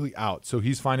basically out. So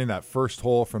he's finding that first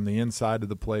hole from the inside of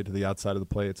the play to the outside of the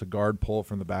play. It's a guard pull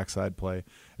from the backside play.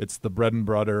 It's the bread and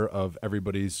butter of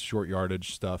everybody's short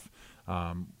yardage stuff.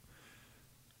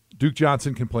 Duke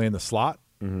Johnson can play in the slot.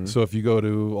 Mm-hmm. So if you go to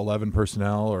 11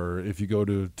 personnel or if you go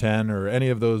to 10 or any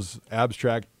of those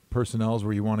abstract personnels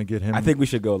where you want to get him. I think we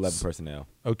should go 11 personnel.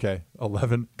 Okay,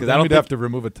 11. Because I I don't we'd have to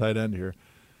remove a tight end here.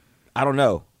 I don't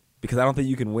know. Because I don't think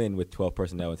you can win with 12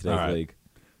 personnel in today's All right. league.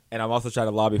 And I'm also trying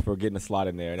to lobby for getting a slot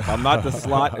in there. And if I'm not the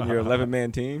slot in your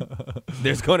 11-man team,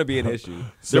 there's going to be an issue.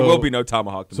 There will be no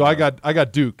tomahawk tomorrow. So I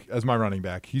got Duke as my running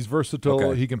back. He's versatile.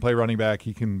 Okay. He can play running back.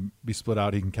 He can be split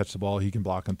out. He can catch the ball. He can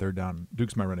block on third down.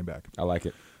 Duke's my running back. I like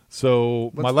it.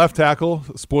 So my left tackle,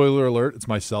 spoiler alert, it's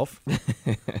myself.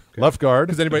 Left guard.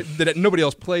 Because nobody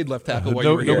else played left tackle while you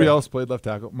were here. Nobody else played left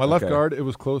tackle. My left Okay. guard, it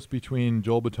was close between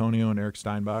Joel Bitonio and Eric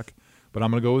Steinbach, but I'm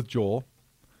going to go with Joel.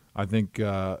 I think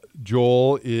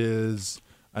Joel is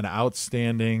an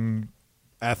outstanding,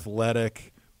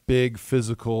 athletic, big,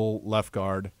 physical left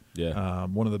guard. Yeah.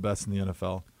 One of the best in the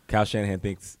NFL. Kyle Shanahan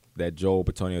thinks that Joel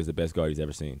Bitonio is the best guard he's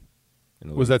ever seen. In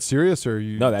the Was league. that serious or are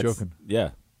you No, that's joking?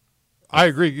 Yeah. I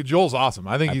agree. Joel's awesome.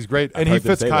 I think he's great, I've and he heard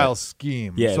them fits say that. Kyle's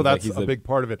scheme. Yeah, so like that's he's a big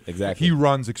part of it. Exactly. He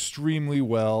runs extremely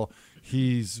well.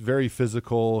 He's very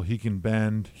physical. He can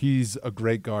bend. He's a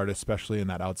great guard, especially in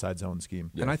that outside zone scheme.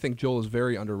 Yeah. And I think Joel is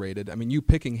very underrated. I mean, you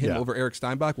picking him Yeah. over Eric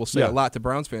Steinbach will say Yeah. a lot to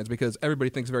Browns fans because everybody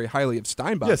thinks very highly of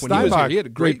Steinbach Yeah, when he was here. Steinbach, He had a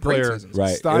great player. seasons.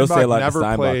 Right. It'll Steinbach say a lot to never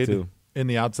Steinbach, played too. in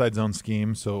the outside zone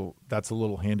scheme, so that's a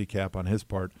little handicap on his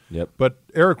part. Yep. But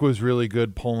Eric was really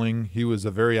good pulling. He was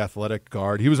a very athletic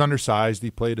guard. He was undersized. He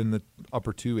played in the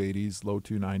upper 280s, low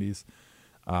 290s.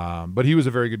 But he was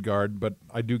a very good guard, but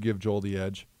I do give Joel the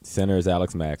edge. Center is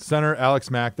Alex Mack. Center, Alex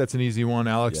Mack. That's an easy one.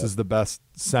 Alex Yep. is the best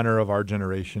center of our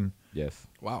generation. Yes.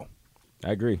 Wow.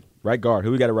 I agree. Right guard.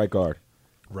 Who we got at right guard?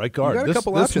 Right guard. got a This,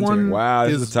 couple this options one here. Wow,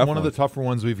 this is is a tough one of one. the tougher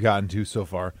ones we've gotten to so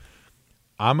far.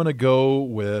 I'm going to go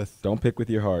with, Don't pick with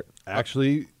your heart.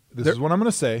 actually, this There- is what I'm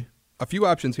going to say. A few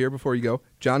options here before you go.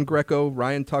 John Greco,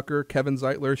 Ryan Tucker, Kevin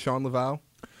Zeitler, Sean Laval.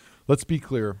 Let's be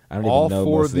clear. I don't even All know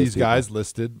 4 most of of those these guys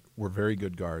listed were very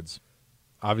good guards.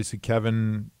 Obviously,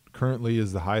 Kevin currently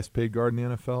is the highest paid guard in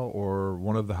the NFL or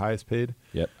one of the highest paid.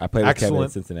 Yep. I played with Kevin in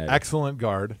Cincinnati. Excellent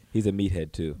guard. He's a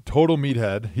meathead, too. Total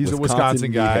meathead. He's a Wisconsin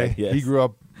Wisconsin guy. meathead, yes. He grew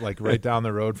up like right down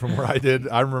the road from where I did.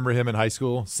 I remember him in high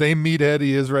school. Same meathead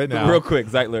he is right now. Real quick,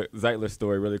 Zeitler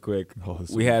story, really quick. Oh, this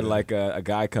We is had good. like a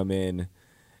guy come in,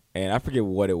 and I forget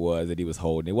what it was that he was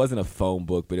holding. It wasn't a phone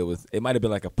book, but it might have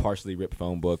been like a partially ripped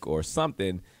phone book or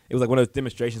something. It was like one of those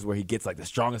demonstrations where he gets like the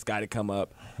strongest guy to come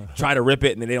up, try to rip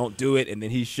it, and then they don't do it, and then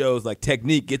he shows like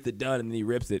technique, gets it done, and then he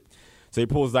rips it. So he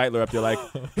pulls Zeitler up there like,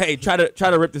 hey, try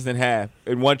to rip this in half.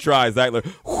 In one try, Zeitler.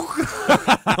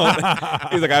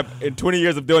 He's like, in 20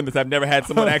 years of doing this, I've never had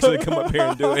someone actually come up here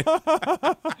and do it.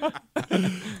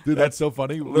 Dude, that's so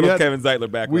funny. Little Kevin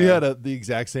Zeitler background. We had the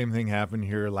exact same thing happen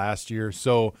here last year.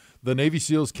 So the Navy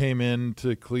SEALs came in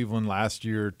to Cleveland last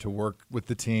year to work with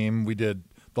the team. We did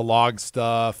the log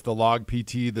stuff, the log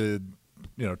PT, the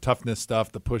toughness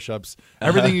stuff, the push-ups,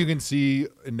 everything you can see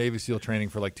in Navy SEAL training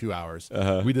for like 2 hours.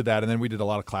 We did that, and then we did a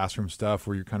lot of classroom stuff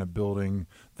where you're kind of building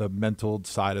the mental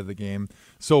side of the game.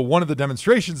 So one of the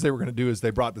demonstrations they were going to do is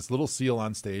they brought this little SEAL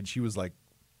on stage. He was like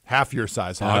half your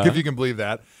size, Hawk, if you can believe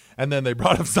that. And then they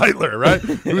brought up Zeitler, right?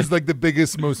 Who's like the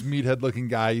biggest, most meathead-looking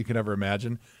guy you can ever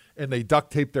imagine. And they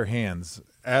duct taped their hands,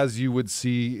 as you would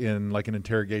see in like an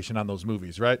interrogation on those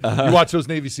movies, right? You watch those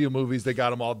Navy SEAL movies, they got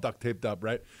them all duct taped up,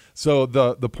 right? So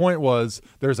the point was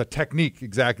there's a technique,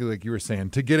 exactly like you were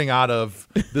saying, to getting out of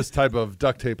this type of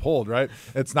duct tape hold, right?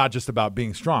 It's not just about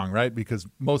being strong, right? Because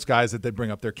most guys that they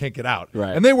bring up there can't get out.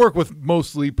 Right. And they work with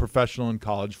mostly professional and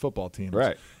college football teams.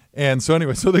 Right. And so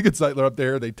anyway, so they get Zeitler up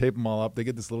there, they tape them all up, they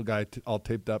get this little guy all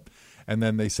taped up, and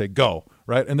then they say, go.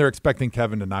 right? And they're expecting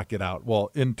Kevin to not get out.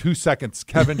 Well, in 2 seconds,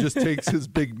 Kevin just takes his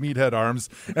big meathead arms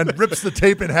and rips the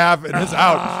tape in half and is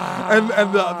out.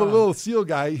 And the little SEAL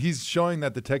guy, he's showing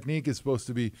that the technique is supposed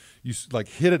to be you like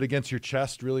hit it against your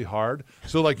chest really hard.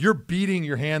 So like you're beating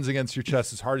your hands against your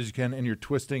chest as hard as you can, and you're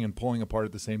twisting and pulling apart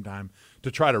at the same time to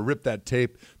try to rip that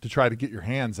tape to try to get your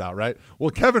hands out, right?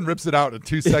 Well, Kevin rips it out in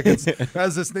 2 seconds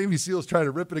as this Navy SEAL is trying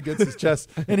to rip it against his chest,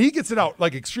 and he gets it out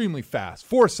like extremely fast,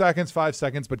 4 seconds, 5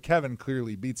 seconds, but Kevin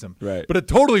clearly beats him. Right. But it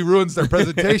totally ruins their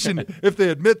presentation if they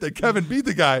admit that Kevin beat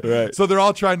the guy. Right. So they're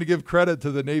all trying to give credit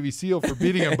to the Navy SEAL for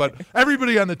beating him, but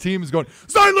everybody on the team is going,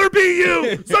 Zeitler beat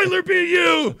you! Zeitler beat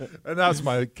you! And that's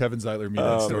my Kevin Zeitler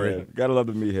meathead story. Man. Gotta love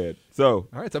the meathead. So,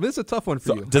 All right, so I mean, this is a tough one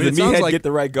for you. does the meathead get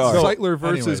the right guard? Zeitler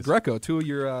versus anyways. Greco, two of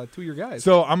your guys.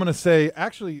 So I'm going to say,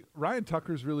 actually, Ryan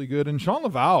Tucker's really good, and Sean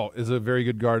Laval is a very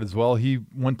good guard as well. He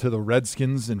went to the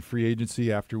Redskins in free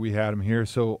agency after we had him here.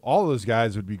 So all of those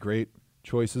guys would be great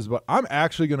choices, but I'm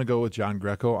actually going to go with John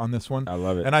Greco on this one. I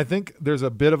love it. And I think there's a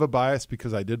bit of a bias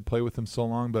because I did play with him so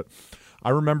long, but I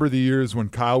remember the years when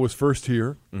Kyle was first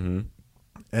here, and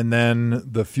then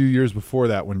the few years before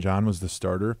that when John was the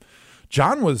starter.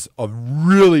 John was a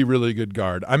really, really good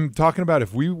guard. I'm talking about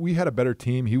if we had a better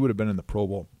team, he would have been in the Pro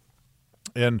Bowl.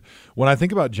 And when I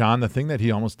think about John, the thing that he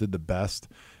almost did the best,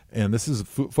 and this is a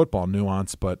football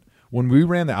nuance, but when we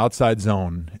ran the outside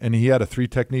zone and he had a 3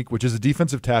 technique, which is a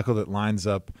defensive tackle that lines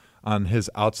up on his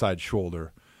outside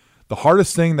shoulder, the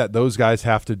hardest thing that those guys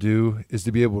have to do is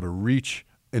to be able to reach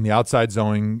in the outside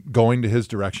zone, going to his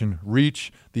direction,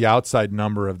 reach the outside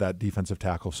number of that defensive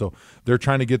tackle. So they're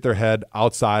trying to get their head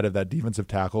outside of that defensive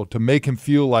tackle to make him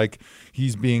feel like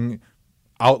he's being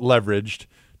out-leveraged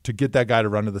to get that guy to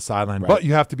run to the sideline. Right. But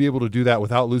you have to be able to do that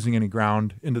without losing any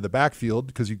ground into the backfield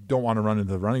because you don't want to run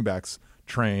into the running backs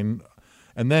train.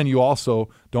 And then you also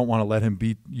don't want to let him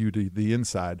beat you to the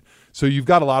inside. So you've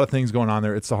got a lot of things going on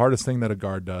there. It's the hardest thing that a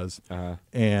guard does.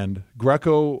 And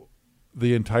Greco,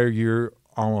 the entire year,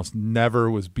 almost never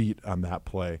was beat on that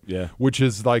play, which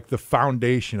is like the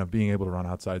foundation of being able to run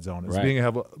outside zone. It's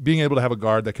being able to have a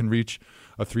guard that can reach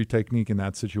a 3 technique in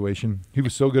that situation. He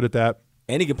was so good at that.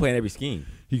 And he can play in every scheme.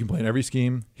 He can play in every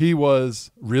scheme. He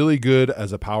was really good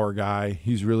as a power guy.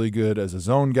 He's really good as a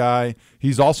zone guy.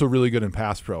 He's also really good in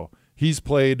pass pro. He's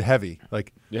played heavy.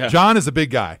 John is a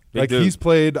big guy. Big dude. He's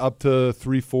played up to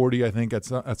 340, I think, at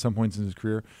some points in his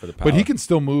career. But he can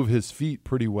still move his feet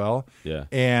pretty well. Yeah.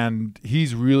 And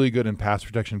he's really good in pass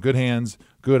protection. Good hands,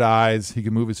 good eyes. He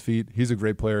can move his feet. He's a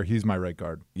great player. He's my right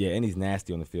guard. Yeah, and he's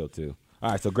nasty on the field, too.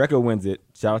 All right, so Greco wins it.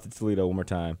 Shout out to Toledo one more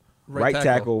time. Right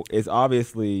tackle is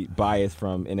obviously biased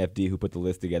from NFD, who put the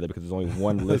list together because there's only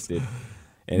one listed.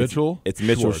 And Mitchell? It's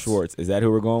Mitchell Schwartz. Is that who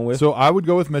we're going with? So I would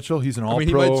go with Mitchell. He's an all-pro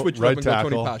he might switch it up right and go tackle.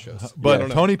 Tony Pashos.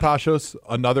 But Tony Pashos,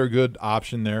 another good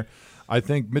option there. I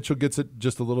think Mitchell gets it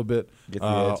just a little bit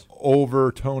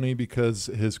over Tony because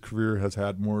his career has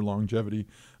had more longevity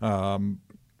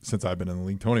since I've been in the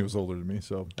league. Tony was older than me,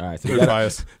 so all right, so there's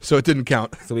bias. So it didn't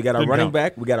count. So we got our running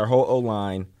back. We got our whole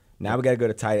O-line. Now we got to go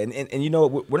to tight end. And you know,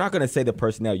 we're not going to say the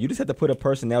personnel. You just have to put a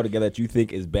personnel together that you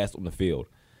think is best on the field.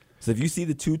 So if you see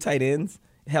the 2 tight ends,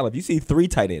 hell, if you see 3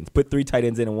 tight ends, put 3 tight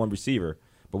ends in and 1 receiver.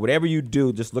 But whatever you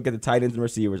do, just look at the tight ends and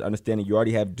receivers, understanding you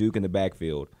already have Duke in the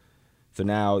backfield. So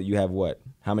now you have what?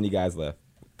 How many guys left?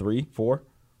 3, 4?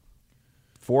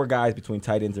 4 guys between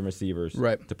tight ends and receivers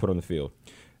to put on the field.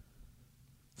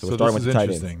 So we're starting with the tight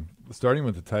ends. Starting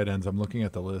with the tight ends, I'm looking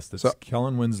at the list. It's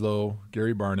Kellen Winslow,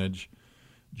 Gary Barnidge,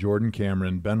 Jordan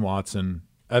Cameron, Ben Watson,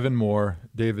 Evan Moore,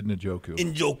 David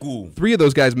Njoku. 3 of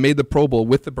those guys made the Pro Bowl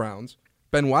with the Browns.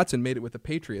 Ben Watson made it with the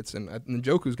Patriots, and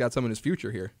Njoku's got some in his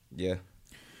future here. Yeah.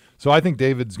 So I think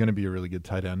David's going to be a really good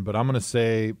tight end, but I'm going to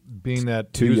say, being that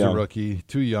he was a rookie,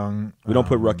 too young. We don't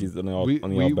put rookies on the all Browns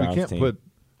team. We can't put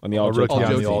on the a rookie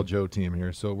on the All-Joe team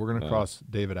here, so we're going to cross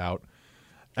David out.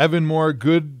 Evan Moore,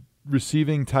 good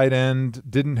receiving tight end,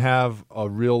 didn't have a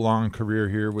real long career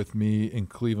here with me in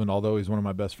Cleveland, although he's one of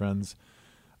my best friends.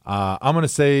 I'm going to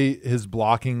say his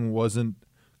blocking wasn't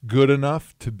good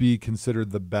enough to be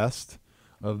considered the best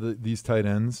of these tight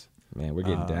ends. Man, we're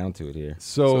getting down to it here.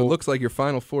 So it looks like your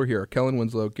final 4 here are Kellen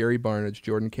Winslow, Gary Barnidge,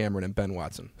 Jordan Cameron, and Ben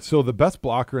Watson. So the best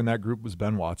blocker in that group was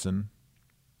Ben Watson.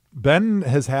 Ben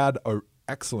has had an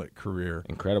excellent career.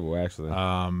 Incredible, actually.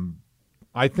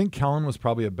 I think Kellen was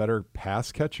probably a better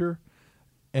pass catcher,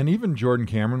 and even Jordan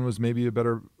Cameron was maybe a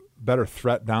better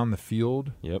threat down the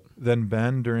field than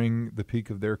Ben during the peak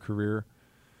of their career.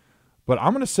 But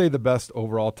I'm going to say the best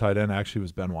overall tight end actually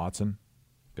was Ben Watson.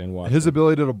 His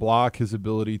ability to block, his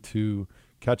ability to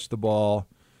catch the ball.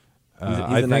 He's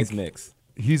a nice mix.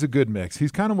 He's a good mix.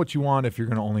 He's kind of what you want if you're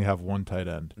going to only have one tight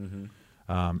end.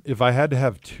 If I had to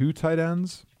have 2 tight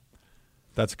ends,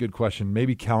 that's a good question.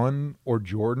 Maybe Kellen or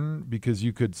Jordan, because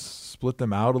you could split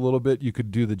them out a little bit. You could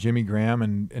do the Jimmy Graham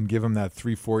and give him that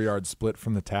 3-4 yard split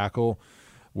from the tackle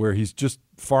where he's just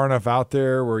far enough out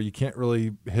there where you can't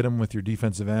really hit him with your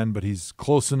defensive end, but he's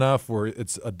close enough where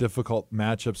it's a difficult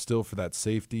matchup still for that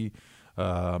safety.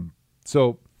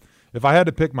 So if I had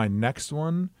to pick my next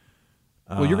one,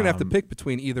 well, you're going to have to pick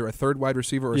between either a third wide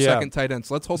receiver or a Yeah. second tight end.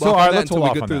 So let's hold So, off all on right, that let's until hold we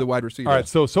off get on through that. the wide receiver. All right,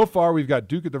 so far we've got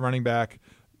Duke at the running back,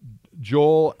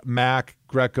 Joel, Mack,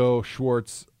 Greco,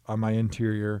 Schwartz on my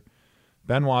interior,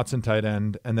 Ben Watson tight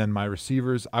end, and then my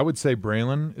receivers. I would say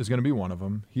Braylon is going to be one of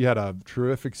them. He had a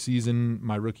terrific season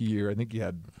my rookie year. I think he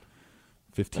had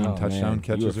 15 touchdown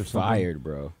catches you or were something. fired,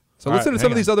 bro. So All listen right, to some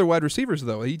hang of these other wide receivers,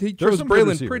 though. He There's chose some good Braylon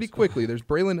receivers. pretty quickly. There's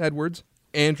Braylon Edwards,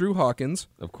 Andrew Hawkins,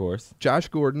 Of course. Josh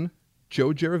Gordon, Joe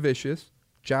Jaravicius,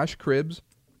 Josh Cribbs,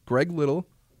 Greg Little,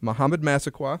 Muhammad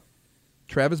Massaquoi,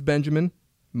 Travis Benjamin,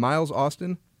 Miles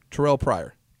Austin, Terrell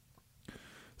Pryor.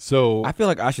 So I feel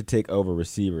like I should take over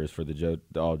receivers for the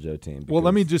All Joe team. well,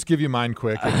 let me because just give you mine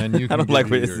quick, and then you can I don't give like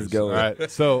me where this yours. is going. All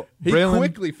right, so He Braylon,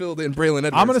 quickly filled in Braylon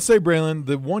Edwards. I'm going to say Braylon,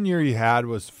 the 1 year he had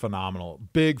was phenomenal.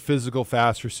 Big, physical,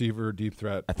 fast receiver, deep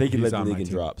threat. I think he He's led the on my league in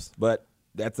team. drops, but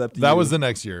that's up to you. That was the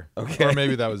next year. Okay. Or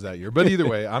maybe that was that year. But either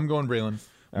way, I'm going Braylon.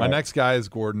 My right. next guy is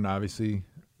Gordon, obviously.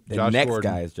 the Josh next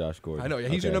Gordon. guy is Josh Gordon. I know. Yeah,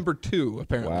 he's your Okay. number 2,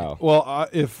 apparently. Wow. Well,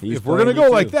 if He's we're going to playing go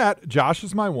you like too. that, Josh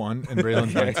is my 1 and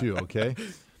Braylon's my 2, okay?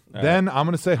 Then I'm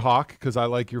going to say Hawk because I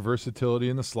like your versatility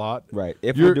in the slot. Right.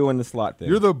 If You're- we're doing the slot thing.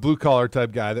 You're the blue-collar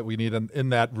type guy that we need in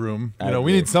that room. I You know,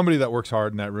 we agree. need somebody that works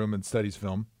hard in that room and studies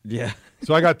film. yeah.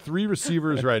 So I got 3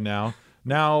 receivers right now.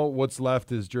 Now what's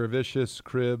left is Jaravicius,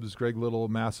 Cribbs, Greg Little,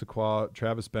 Massaquoi,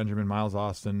 Travis Benjamin, Miles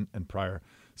Austin, and Pryor.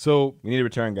 So We need a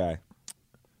return guy.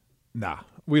 nah,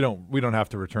 we don't have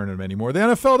to return him anymore. The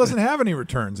NFL doesn't have any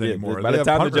returns Yeah, anymore. by They the have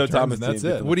time punt the Joe returns, Thomas and that's team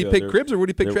gets it. to Would he Yeah, pick there- Cribbs or would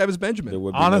he pick there- Travis There Benjamin?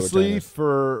 would be no Honestly, returners.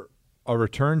 for a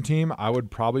return team, I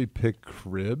would probably pick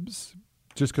Cribbs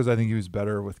just because I think he was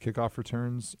better with kickoff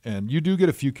returns. And you do get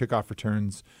a few kickoff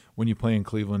returns when you play in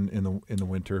Cleveland in the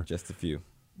winter. just a few.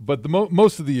 But the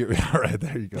most of the year, all right,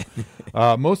 there you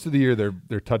go. Most of the year, they're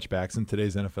touchbacks in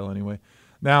today's NFL anyway.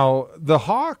 Now, the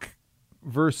Hawk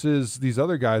versus these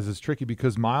other guys is tricky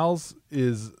because Miles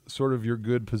is sort of your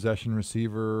good possession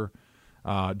receiver.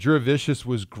 Jaravicius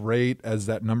was great as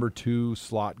that number 2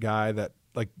 slot guy that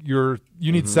like you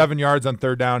need 7 yards on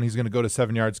third down. He's going to go to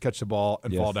 7 yards, catch the ball,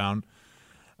 and Yes. fall down.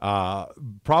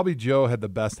 Probably Joe had the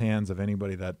best hands of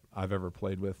anybody that I've ever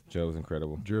played with. Joe's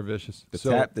incredible. Jaravicius.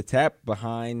 The tap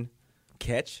behind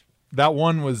catch. That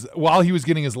one was while he was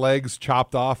getting his legs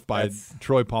chopped off by That's-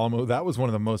 Troy Polamalu. That was one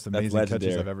of the most amazing catches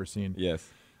legendary. I've ever seen. Yes.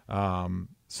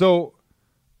 So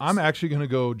I'm actually going to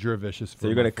go Jaravicius. So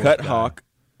you're going to cut Hawk.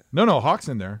 No, Hawk's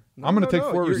in there. I'm going to take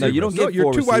 4 You're- receivers. No, you don't get your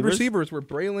 4 2 wide receivers. receivers were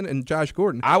Braylon and Josh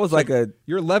Gordon. I was like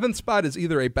Your 11th spot is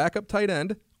either a backup tight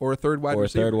end or a third wide or a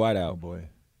receiver. third wide Oh out. boy.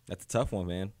 That's a tough one,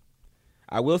 man.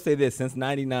 I will say this: since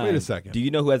 '99, Wait a second. do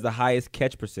you know who has the highest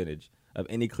catch percentage of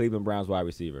any Cleveland Browns wide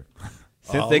receiver?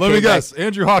 Since Let me guess.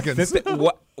 Andrew Hawkins.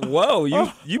 Whoa,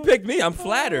 you picked me. I'm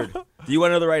flattered. Do you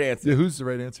want to know the right answer? Yeah, who's the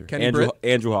right answer? Kenny Andrew Britt?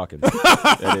 Andrew Hawkins.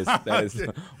 that is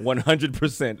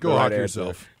 100%. Go the Hawk right answer.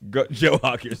 yourself. Go Joe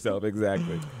Hawk yourself.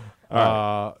 Exactly.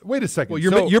 Wait a second.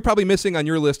 Well, So- you're probably missing on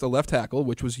your list a left tackle,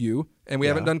 which was you, and we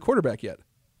haven't done quarterback yet.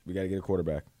 We got to get a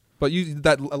quarterback. But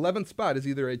that 11th spot is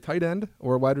either a tight end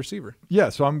or a wide receiver. yeah,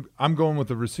 so I'm going with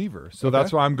the receiver. So Okay.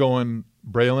 that's why I'm going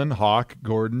Braylon, Hawk,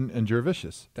 Gordon, and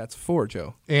Jaravicius. That's 4,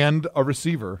 Joe. And a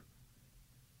receiver.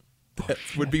 That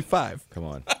would be 5. Come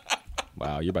on.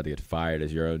 Wow, you're about to get fired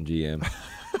as your own GM.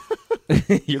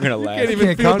 You're gonna laugh. Can't even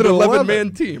can't field count an to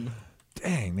 11-man team.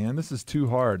 Dang, man, this is too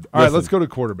hard. All right, Listen. let's go to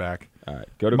quarterback. All right,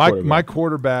 go to My quarterback.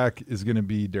 quarterback is going to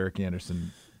be Derek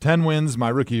Anderson. 10 wins my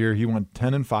rookie year. He won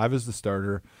 10-5 as the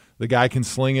starter. The guy can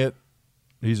sling it.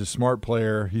 He's a smart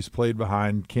player. He's played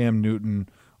behind Cam Newton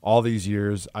all these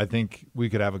years. I think we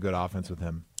could have a good offense with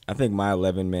him. I think my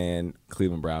 11-man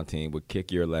Cleveland Brown team would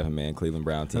kick your 11-man Cleveland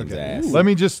Brown team's ass. Let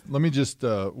me just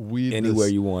weed Anywhere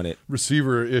this you want it.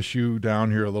 receiver issue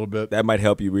down here a little bit. That might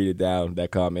help you read it down, that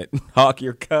comment. Hawk,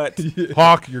 you're cut.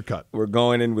 Hawk, you're cut. We're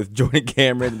going in with Jordan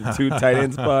Cameron in the 2 tight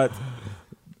end spots.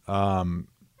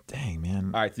 Dang,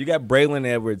 man. All right, so you got Braylon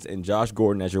Edwards and Josh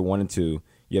Gordon as your 1 and 2.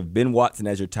 You have Ben Watson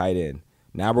as your tight end.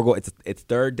 Now we're going. It's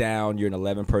third down. You're in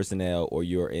 11 personnel, or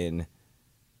you're in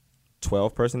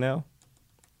 12 personnel.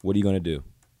 What are you going to do?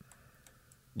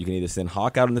 You can either send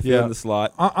Hawk out in the field in the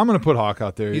slot. I'm going to put Hawk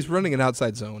out there. He's running an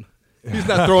outside zone. He's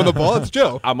not throwing the ball. It's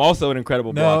Joe. I'm also an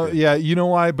incredible blocker. Yeah, you know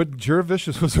why? But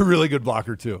Jurevicius was a really good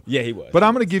blocker too. Yeah, he was. But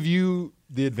I'm going to give you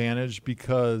the advantage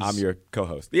because I'm your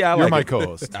co-host. Yeah, you're my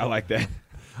co-host. I like that.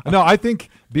 No, I think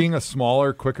being a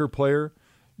smaller, quicker player,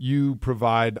 you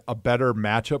provide a better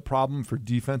matchup problem for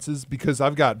defenses because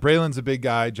I've got Braylon's a big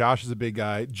guy, Josh is a big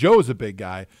guy, Joe's a big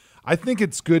guy. I think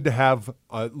it's good to have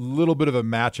a little bit of a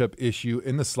matchup issue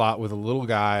in the slot with a little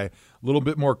guy, a little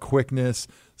bit more quickness,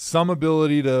 some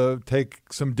ability to take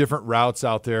some different routes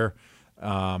out there.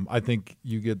 I think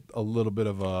you get a little bit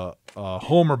of a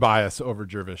homer bias over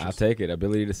Jurevicius. I'll take it.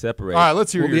 Ability to separate. All right,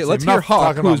 let's hear your team. Let's hear Enough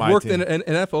Hawk, talking who's about my worked team. in an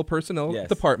NFL personnel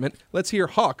department. Let's hear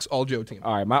Hawk's All-Joe team.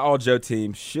 All right, my All-Joe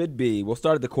team should be, we'll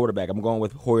start at the quarterback. I'm going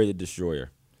with Hoyer the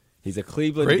Destroyer. He's a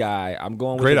Cleveland guy. I'm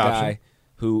going with a guy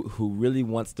who really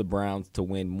wants the Browns to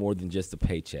win more than just a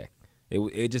paycheck.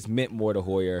 It just meant more to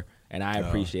Hoyer, and I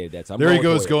appreciated that. So there he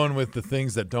goes, going with the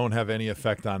things that don't have any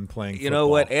effect on playing football. You know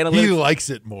what? He likes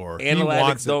it more.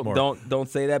 Analytics don't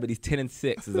say that, but he's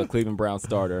 10-6 as a Cleveland Browns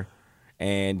starter,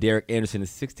 and Derek Anderson is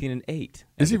 16-8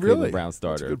 as a Cleveland Browns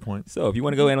starter. That's a good point. So if you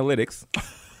want to go analytics,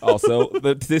 also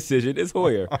the decision is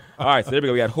Hoyer. All right, so there we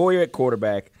go. We got Hoyer at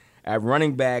quarterback. At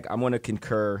running back, I'm going to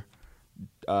concur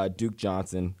Duke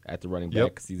Johnson at the running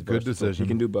back because he's good decision. He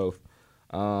can do both.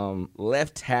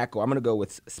 Left tackle, I'm going to go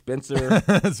with Spencer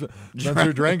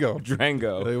Drango.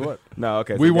 Drango. Tell you what. No,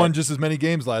 okay. We won just as many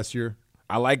games last year.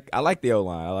 I like the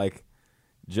O-line. I like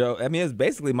Joe. I mean, it's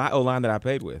basically my O-line that I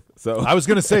played with. So I was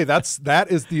going to say that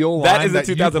is the O-line that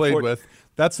you played with.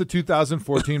 That's the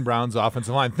 2014 Browns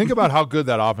offensive line. Think about how good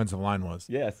that offensive line was.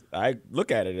 Yes, I look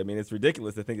at it. I mean, it's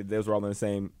ridiculous to think that those were all in the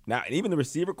same. Now, even the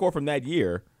receiver core from that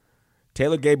year,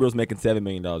 Taylor Gabriel's making $7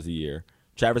 million a year.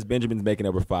 Travis Benjamin's making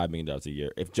over $5 million a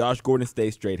year. If Josh Gordon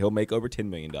stays straight, he'll make over $10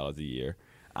 million a year.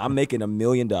 I'm making $1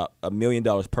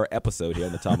 million per episode here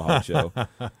on the Tomahawk Show.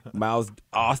 Miles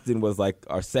Austin was like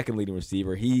our second leading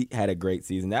receiver. He had a great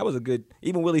season. That was a good.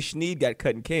 Even Willie Snead got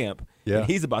cut in camp. Yeah, and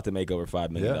he's about to make over $5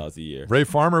 million a year. Ray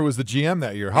Farmer was the GM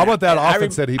that year. How about that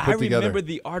offense that he put together? I remember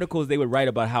the articles they would write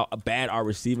about how bad our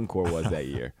receiving core was that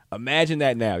year. Imagine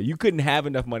that now. You couldn't have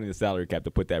enough money in the salary cap to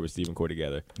put that receiving core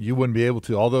together. You wouldn't be able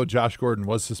to, although Josh Gordon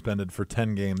was suspended for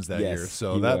 10 games that year.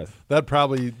 So that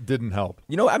probably didn't help.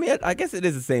 You know, I mean, I guess it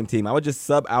is the same team. I would just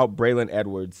sub out Braylon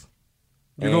Edwards.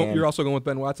 You're also going with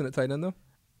Ben Watson at tight end, though?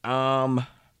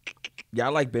 Yeah, I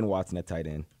like Ben Watson at tight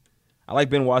end.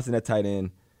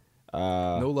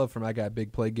 No love for my guy,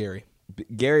 big play Gary.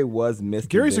 Gary was missed.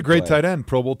 Gary's a great tight end,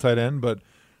 Pro Bowl tight end, but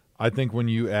I think when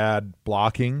you add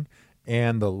blocking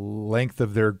and the length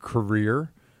of their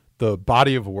career, the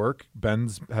body of work,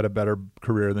 Ben's had a better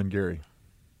career than Gary.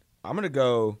 I'm gonna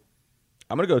go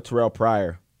Terrell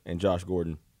Pryor and Josh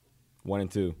Gordon, 1 and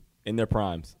 2 in their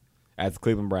primes as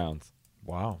Cleveland Browns.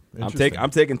 Wow, I'm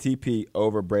taking TP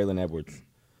over Braylon Edwards.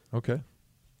 Okay.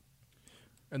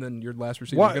 And then your last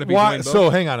receiver is going to be why? So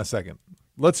hang on a second.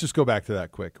 Let's just go back to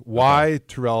that quick. Why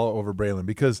Terrell over Braylon?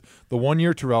 Because the 1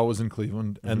 year Terrell was in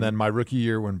Cleveland, and then my rookie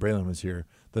year when Braylon was here,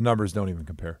 the numbers don't even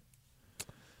compare.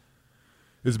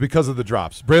 It's because of the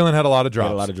drops. Braylon had a lot of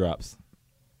drops.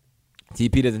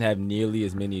 TP doesn't have nearly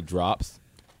as many drops,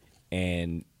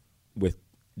 and with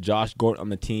Josh Gordon on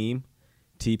the team,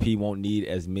 TP won't need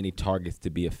as many targets to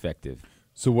be effective.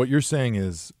 So what you're saying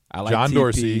is, John TP,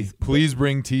 Dorsey, please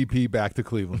bring TP back to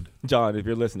Cleveland. John, if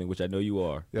you're listening, which I know you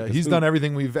are. Yeah, he's done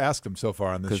everything we've asked him so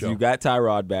far on this show. Because you got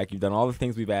Tyrod back. You've done all the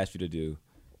things we've asked you to do.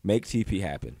 Make TP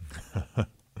happen.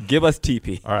 Give us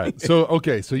TP. All right.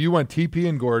 So you went TP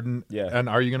and Gordon. Yeah. And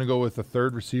are you going to go with a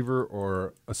third receiver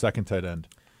or a second tight end?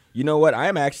 You know what? I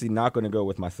am actually not going to go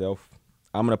with myself.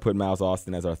 I'm going to put Miles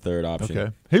Austin as our third option.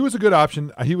 Okay. He was a good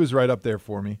option. He was right up there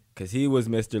for me. Because he was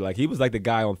he was like the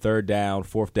guy on third down,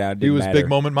 fourth down. He was Big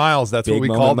Moment Miles. That's what we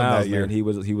called him that year. Man. He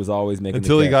was always making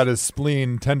until he got his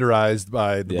spleen tenderized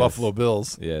by the Buffalo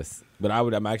Bills. Yes. But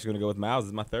I'm actually going to go with Miles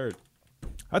as my third.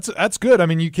 That's good. I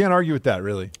mean, you can't argue with that,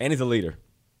 really. And he's a leader.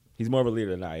 He's more of a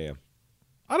leader than I am.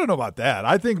 I don't know about that.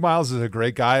 I think Miles is a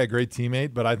great guy, a great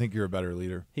teammate, but I think you're a better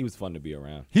leader. He was fun to be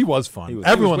around. He was fun.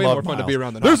 Everyone loved loved more fun Miles. to be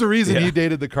around than There's a reason he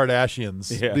dated the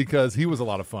Kardashians because he was a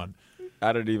lot of fun.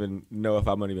 I don't even know if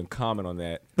I'm going to even comment on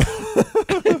that.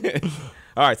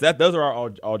 All right, so those are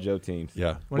our all Joe teams.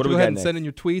 Yeah. Why don't you go ahead and send in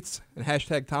your tweets and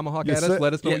hashtag Tomahawk at us.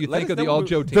 Let us know what you think of the all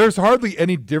Joe team. There's hardly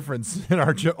any difference in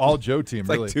our all Joe team. It's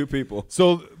really. like two people.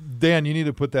 So, Dan, you need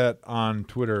to put that on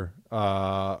Twitter.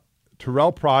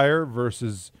 Terrell Pryor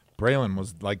versus Braylon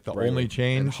was like the only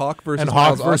change. And Hawk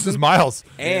versus Miles.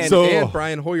 And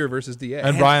Brian Hoyer versus DA.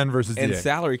 And Brian versus DA. And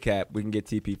salary cap, we can get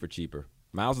TP for cheaper.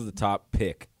 Miles is the top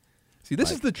pick. See,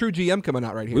 this is the true GM coming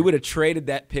out right here. We would have traded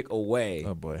that pick away.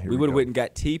 Oh, boy. We would have went and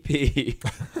got TP.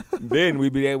 Then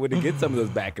we'd be able to get some of those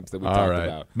backups that we talked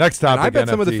about. Next topic. And I bet NFT.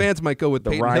 some of the fans might go with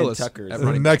The Peyton Ryan Hillis. Tuckers. at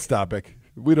running Next topic.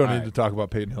 We don't All need right. to talk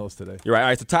about Peyton Hillis today. You're right. All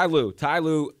right, so Ty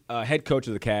Lue, head coach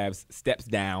of the Cavs, steps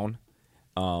down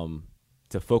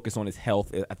to focus on his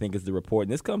health, I think is the report.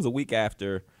 And this comes a week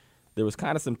after there was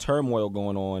kind of some turmoil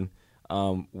going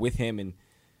on with him. And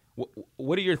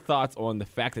what are your thoughts on the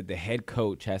fact that the head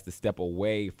coach has to step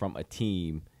away from a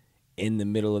team in the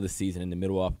middle of the season, in the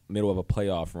middle of a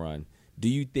playoff run? Do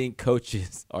you think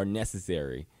coaches are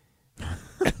necessary?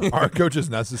 Are coaches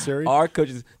necessary? Our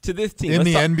coaches to this team In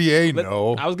the NBA,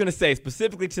 no. I was gonna say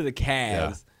specifically to the Cavs.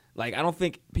 Yeah. Like I don't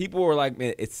think people were like,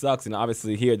 man, it sucks. And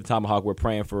obviously here at the Tomahawk, we're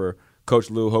praying for Coach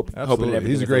Lue, hoping that everything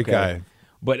He's a is great okay. guy.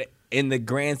 But in the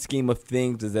grand scheme of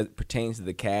things, as that pertains to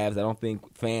the Cavs, I don't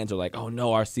think fans are like, oh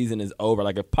no, our season is over.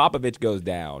 Like if Popovich goes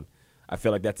down, I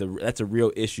feel like that's a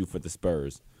real issue for the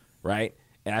Spurs, right?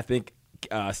 And I think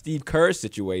Steve Kerr's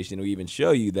situation will even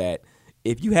show you that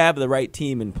if you have the right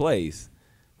team in place,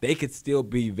 they could still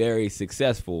be very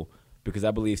successful because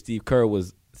I believe Steve Kerr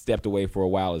was stepped away for a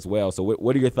while as well. So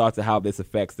what are your thoughts on how this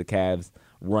affects the Cavs'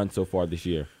 run so far this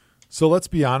year? So let's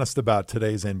be honest about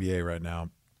today's NBA right now.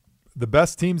 The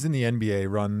best teams in the NBA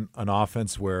run an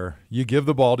offense where you give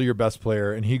the ball to your best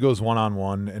player and he goes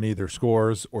one-on-one and either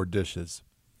scores or dishes.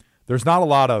 There's not a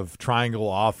lot of triangle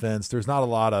offense. There's not a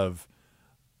lot of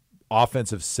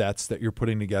offensive sets that you're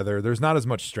putting together. There's not as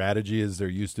much strategy as there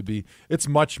used to be. It's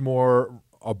much more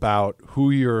about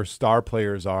who your star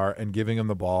players are and giving them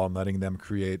the ball and letting them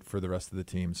create for the rest of the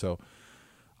team. So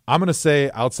I'm going to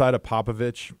say outside of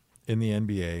Popovich in the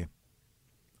NBA,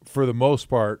 for the most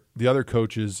part, the other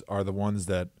coaches are the ones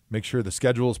that make sure the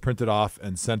schedule is printed off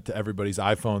and sent to everybody's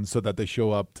iPhone so that they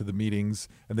show up to the meetings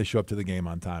and they show up to the game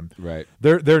on time. Right.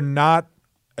 They're not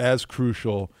as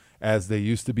crucial as they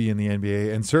used to be in the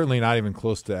NBA, and certainly not even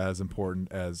close to as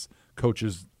important as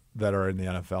coaches that are in the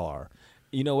NFL are.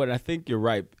 You know what? I think you're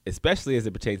right, especially as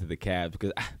it pertains to the Cavs,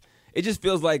 because it just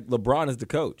feels like LeBron is the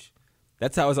coach.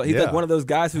 That's how he's like one of those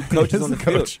guys who coaches on the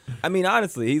field. I mean,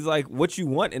 honestly, he's like what you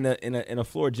want in a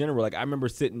floor general. Like I remember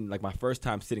sitting, like my first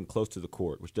time sitting close to the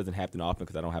court, which doesn't happen often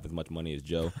because I don't have as much money as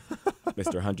Joe,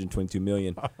 Mr. 122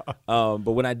 million.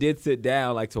 But when I did sit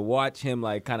down, like to watch him,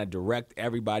 like kind of direct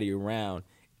everybody around,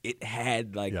 it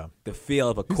had like the feel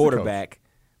of a quarterback,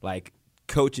 like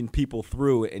coaching people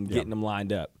through it and getting them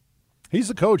lined up. He's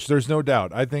the coach. There's no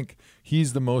doubt. I think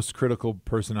he's the most critical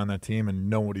person on that team, and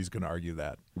nobody's going to argue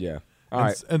that. Yeah.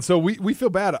 And so we feel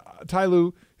bad. Ty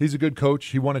Lue, he's a good coach.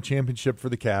 He won a championship for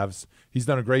the Cavs. He's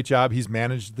done a great job. He's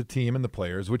managed the team and the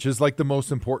players, which is like the most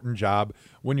important job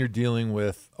when you're dealing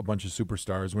with a bunch of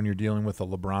superstars, when you're dealing with a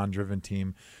LeBron-driven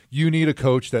team. You need a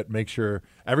coach that makes sure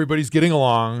everybody's getting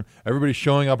along, everybody's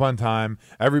showing up on time,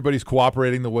 everybody's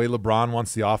cooperating the way LeBron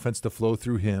wants the offense to flow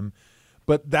through him.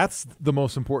 But that's the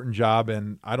most important job,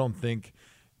 and I don't think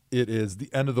it is the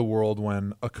end of the world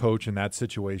when a coach in that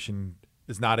situation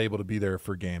is not able to be there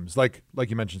for games. Like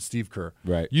you mentioned, Steve Kerr.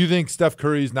 Right. You think Steph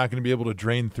Curry's not going to be able to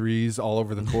drain threes all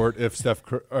over the court if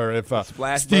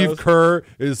Steve Kerr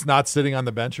is not sitting on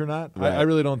the bench or not? Right. I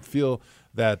really don't feel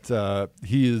that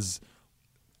he is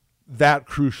that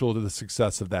crucial to the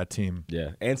success of that team.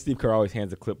 Yeah, and Steve Kerr always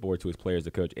hands a clipboard to his players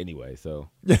to coach anyway, so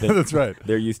that's right.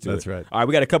 They're used to it. That's right. All right,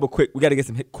 we got to get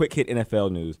some quick hit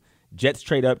NFL news. Jets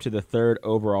trade up to the 3rd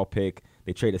overall pick.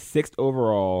 They trade a 6th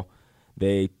overall.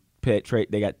 They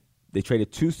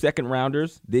traded 2 second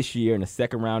rounders this year and a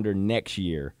second rounder next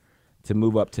year to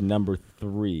move up to number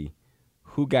 3.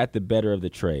 Who got the better of the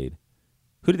trade?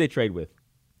 Who did they trade with?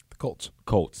 The Colts.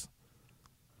 Colts.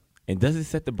 And does it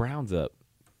set the Browns up?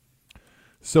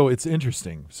 So it's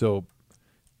interesting. So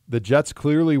the Jets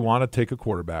clearly want to take a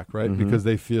quarterback, right? Mm-hmm. Because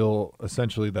they feel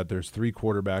essentially that there's 3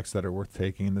 quarterbacks that are worth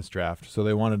taking in this draft. So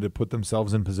they wanted to put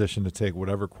themselves in position to take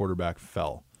whatever quarterback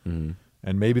fell. Mm-hmm.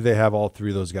 And maybe they have all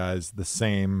 3 of those guys the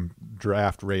same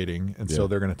draft rating, and so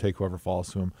they're going to take whoever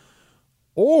falls to them.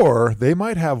 Or they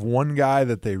might have one guy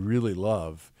that they really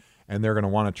love, and they're going to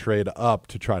want to trade up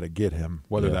to try to get him,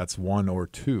 whether that's 1 or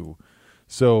 2.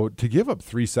 So to give up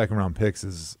 3 second-round picks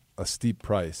is a steep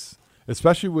price,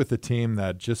 especially with a team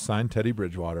that just signed Teddy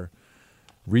Bridgewater,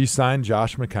 re-signed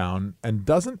Josh McCown, and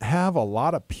doesn't have a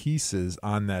lot of pieces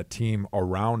on that team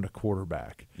around a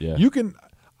quarterback. Yeah.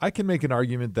 I can make an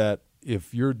argument that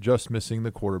if you're just missing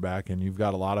the quarterback and you've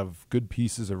got a lot of good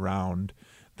pieces around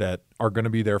that are going to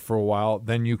be there for a while,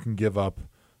 then you can give up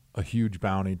a huge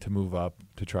bounty to move up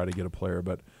to try to get a player.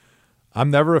 But I'm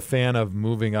never a fan of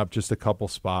moving up just a couple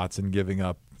spots and giving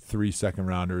up 3 second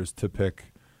rounders to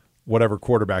pick whatever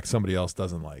quarterback somebody else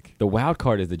doesn't like. The wild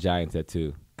card is the Giants at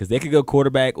 2 because they could go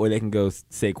quarterback or they can go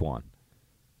Saquon.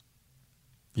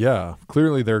 Yeah,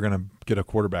 clearly they're going to get a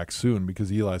quarterback soon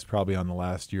because Eli's probably on the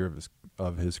last year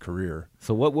of his career.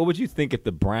 So what would you think if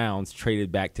the Browns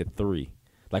traded back to 3?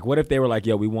 Like, what if they were like,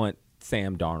 yo, we want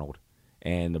Sam Darnold,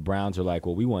 and the Browns are like,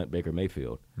 well, we want Baker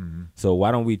Mayfield. Mm-hmm. So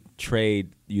why don't we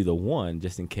trade you the 1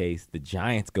 just in case the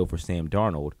Giants go for Sam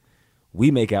Darnold? We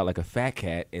make out like a fat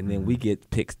cat, and then we get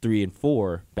picks 3 and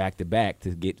 4 back to back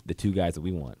to get the 2 guys that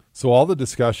we want. So all the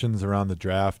discussions around the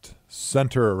draft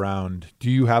center around,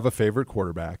 do you have a favorite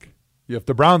quarterback? If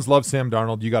the Browns love Sam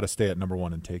Darnold, you got to stay at number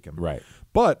 1 and take him. Right.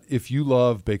 But if you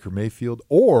love Baker Mayfield,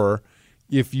 or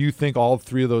if you think all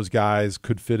 3 of those guys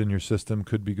could fit in your system,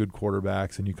 could be good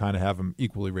quarterbacks, and you kind of have them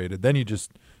equally rated, then you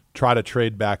just try to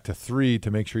trade back to 3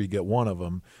 to make sure you get one of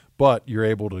them. But you're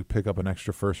able to pick up an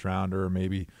extra first rounder or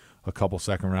maybe a couple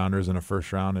second rounders in a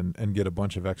first round and get a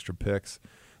bunch of extra picks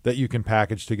that you can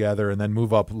package together and then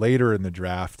move up later in the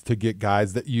draft to get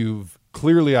guys that you've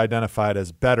clearly identified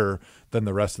as better than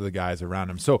the rest of the guys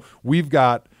around him. So we've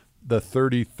got the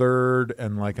 33rd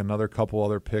and like another couple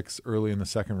other picks early in the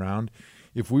second round.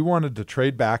 If we wanted to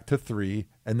trade back to 3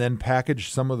 and then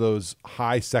package some of those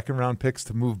high second round picks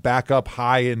to move back up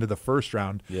high into the first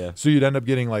round, so you'd end up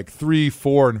getting like 3,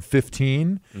 4, and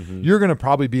 15, you're going to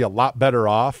probably be a lot better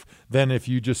off than if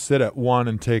you just sit at 1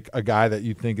 and take a guy that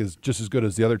you think is just as good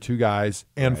as the other 2 guys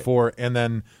and 4, and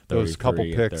then those couple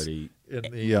picks in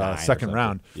the second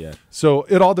round. Yeah. So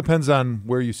it all depends on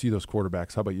where you see those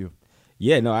quarterbacks. How about you?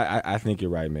 Yeah, no, I think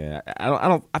you're right, man.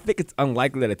 I think it's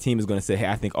unlikely that a team is going to say, hey,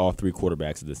 I think all 3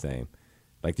 quarterbacks are the same.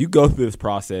 Like, you go through this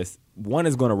process, one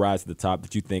is going to rise to the top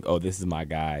that you think, oh, this is my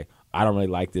guy. I don't really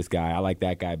like this guy. I like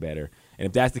that guy better. And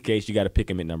if that's the case, you got to pick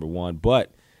him at number 1.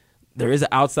 But there is an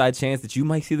outside chance that you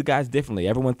might see the guys differently.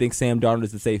 Everyone thinks Sam Darnold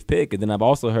is the safe pick, and then I've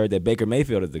also heard that Baker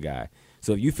Mayfield is the guy.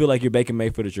 So if you feel like your Baker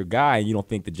Mayfield is your guy and you don't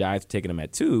think the Giants are taking him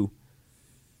at 2,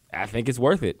 I think it's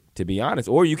worth it, to be honest.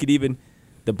 Or you could even –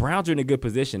 the Browns are in a good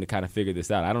position to kind of figure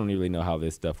this out. I don't really know how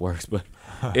this stuff works, but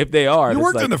if they are. You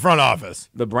worked in the front office.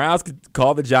 The Browns could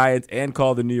call the Giants and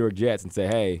call the New York Jets and say,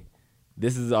 hey,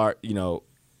 this is our,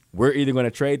 we're either going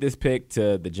to trade this pick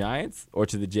to the Giants or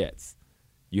to the Jets.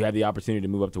 You have the opportunity to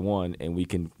move up to 1, and we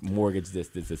can mortgage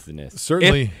this, and this.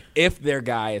 Certainly. If their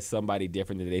guy is somebody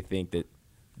different that they think that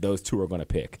those 2 are going to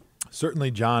pick.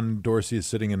 Certainly John Dorsey is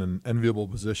sitting in an enviable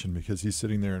position because he's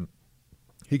sitting there and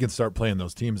he can start playing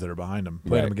those teams that are behind him,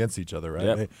 playing them against each other, right?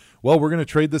 Yep. Hey, well, we're going to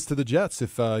trade this to the Jets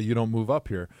if you don't move up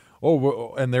here.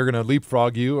 And they're going to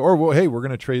leapfrog you. Or, well, hey, we're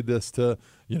going to trade this to,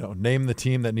 name the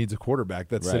team that needs a quarterback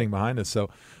that's sitting behind us. So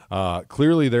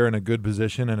clearly they're in a good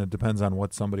position, and it depends on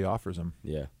what somebody offers them.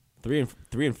 Yeah. 3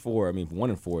 and 4. I mean, 1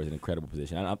 and 4 is an incredible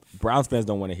position. Browns fans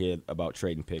don't want to hear about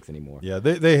trading picks anymore. Yeah,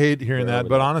 they hate hearing that.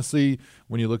 But honestly,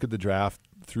 when you look at the draft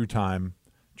through time,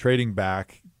 trading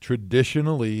back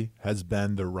traditionally has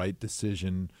been the right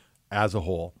decision as a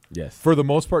whole. Yes. For the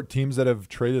most part, teams that have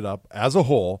traded up as a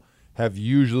whole have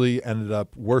usually ended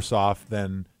up worse off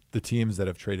than the teams that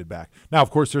have traded back. Now, of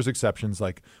course, there's exceptions,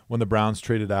 like when the Browns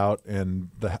traded out and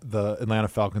the Atlanta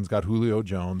Falcons got Julio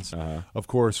Jones. Of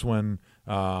course, when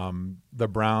the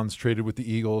Browns traded with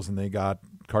the Eagles and they got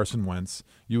Carson Wentz,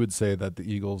 you would say that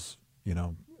the Eagles,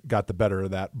 got the better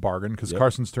of that bargain because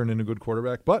Carson's turned into a good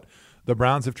quarterback. But the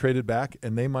Browns have traded back,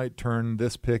 and they might turn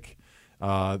this pick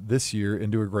this year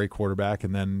into a great quarterback.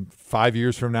 And then 5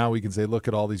 years from now, we can say, look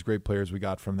at all these great players we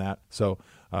got from that. So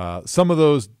some of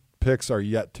those picks are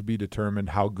yet to be determined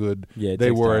how good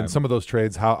they were, and some of those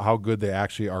trades, how good they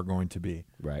actually are going to be.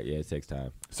 Right, yeah, it takes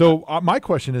time. So my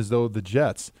question is, though, the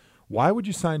Jets, why would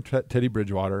you sign Teddy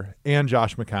Bridgewater and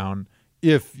Josh McCown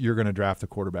if you're going to draft a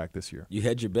quarterback this year? You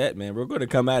hedge your bet, man. We're going to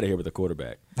come out of here with a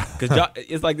quarterback. Because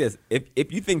it's like this.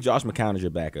 If you think Josh McCown is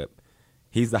your backup,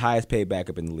 he's the highest paid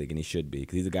backup in the league, and he should be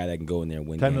because he's a guy that can go in there and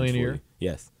win $10 games million a for year? you.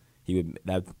 Yes.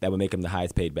 That would make him the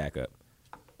highest paid backup.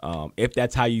 If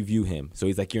that's how you view him. So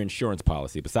he's like your insurance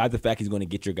policy. Besides the fact he's going to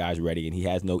get your guys ready, and he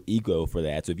has no ego for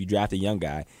that. So if you draft a young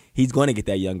guy, he's going to get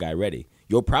that young guy ready.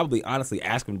 You'll probably honestly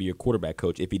ask him to be your quarterback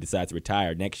coach if he decides to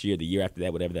retire next year, the year after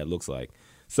that, whatever that looks like.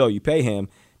 So you pay him.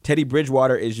 Teddy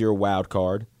Bridgewater is your wild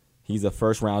card. He's a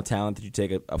first-round talent that you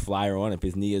take a flyer on. If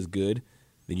his knee is good,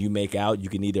 then you make out. You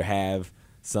can either have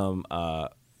some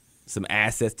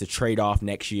assets to trade off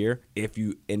next year if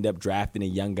you end up drafting a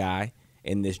young guy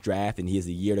in this draft, and he has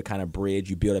a year to kind of bridge.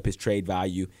 You build up his trade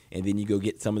value, and then you go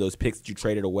get some of those picks that you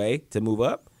traded away to move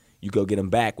up. You go get them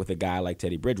back with a guy like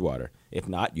Teddy Bridgewater. If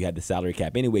not, you have the salary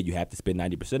cap anyway. You have to spend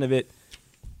 90% of it.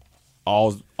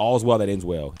 All's well that ends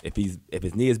well. If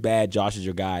his knee is bad, Josh is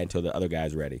your guy until the other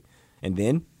guy's ready. And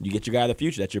then you get your guy of the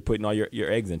future that you're putting all your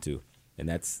eggs into. And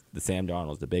that's the Sam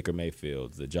Darnolds, the Baker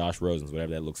Mayfields, the Josh Rosens,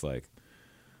 whatever that looks like.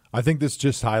 I think this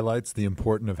just highlights the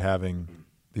importance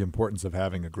of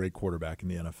having a great quarterback in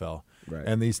the NFL. Right.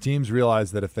 And these teams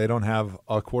realize that if they don't have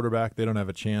a quarterback, they don't have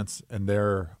a chance, and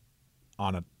they're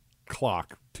on a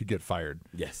clock to get fired.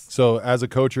 Yes. So as a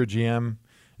coach or GM,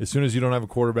 as soon as you don't have a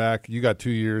quarterback, you got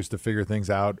 2 years to figure things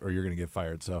out or you're going to get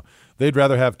fired. So they'd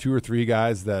rather have 2 or 3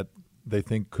 guys that they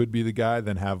think could be the guy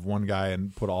than have one guy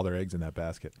and put all their eggs in that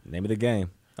basket. Name of the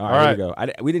game. All right. Here we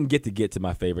go. We didn't get to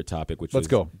my favorite topic, which is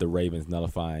the Ravens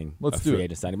nullifying a free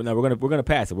agent signing. But no, we're gonna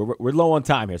pass it. We're low on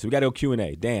time here, so we got to go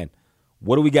Q&A. Dan,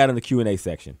 what do we got in the Q&A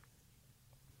section?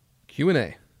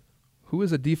 Q&A. Who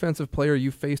is a defensive player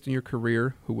you faced in your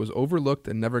career who was overlooked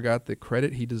and never got the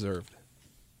credit he deserved?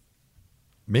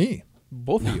 Me.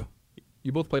 Both of you.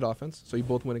 You both played offense, so you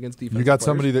both went against defense. You got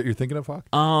somebody that you're thinking of, Hawk?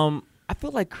 I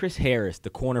feel like Chris Harris, the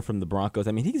corner from the Broncos.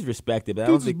 I mean, he's respected. But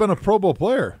Dude's been a Pro Bowl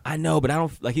player. I know, but I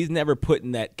don't like. He's never put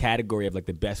in that category of like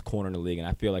the best corner in the league, and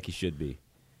I feel like he should be.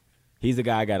 He's a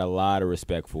guy I got a lot of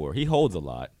respect for. He holds a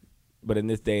lot, but in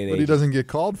this day and age, But he doesn't get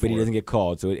called for But he doesn't get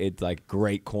called, so it's like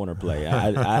great corner play.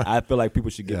 I feel like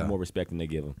people should give him more respect than they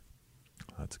give him.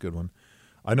 That's a good one.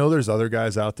 I know there's other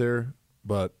guys out there,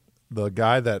 but the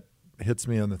guy that hits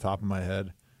me on the top of my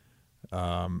head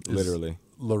is literally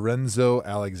Lorenzo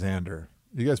Alexander.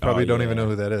 You guys probably don't even know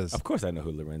who that is. Of course I know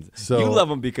who Lorenzo is. So, you love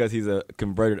him because he's a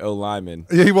converted O-lineman.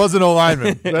 Yeah, he was an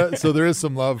O-lineman, so there is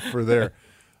some love for there.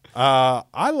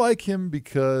 I like him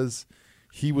because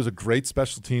he was a great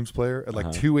special teams player at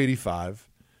like 285.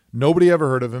 Nobody ever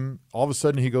heard of him. All of a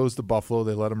sudden he goes to Buffalo.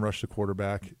 They let him rush the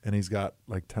quarterback, and he's got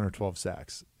like 10 or 12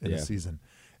 sacks in a season.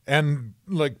 And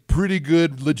like pretty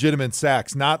good legitimate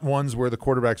sacks, not ones where the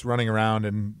quarterback's running around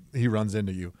and he runs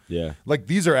into you. Yeah. Like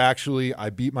these are actually I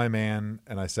beat my man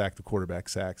and I sacked the quarterback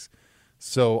sacks.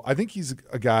 So I think he's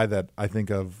a guy that I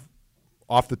think of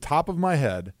off the top of my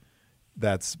head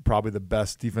that's probably the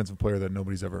best defensive player that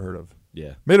nobody's ever heard of.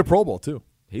 Yeah. Made a Pro Bowl too.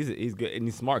 He's good, and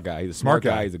he's a smart guy. He's a smart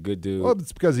guy. He's a good dude. Well,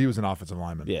 it's because he was an offensive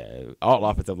lineman. Yeah, all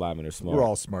offensive linemen are smart. We're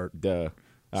all smart. Duh.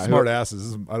 Smart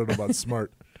asses. I don't know about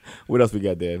smart. What else we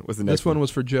got, Dan? What's the next This one was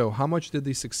for Joe. How much did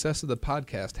the success of the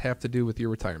podcast have to do with your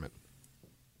retirement?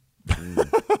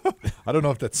 I don't know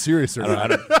if that's serious or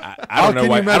not. I don't know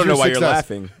why you're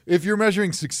laughing. If you're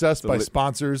measuring success by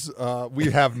sponsors, we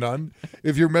have none.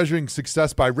 If you're measuring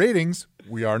success by ratings,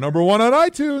 we are number 1 on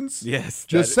iTunes. Yes.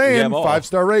 Just saying,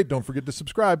 5-star rate. Don't forget to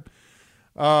subscribe.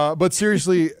 But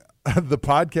seriously, the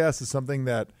podcast is something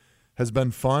that has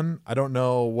been fun. I don't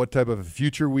know what type of a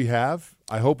future we have.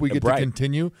 I hope we get to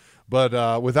continue.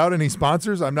 But without any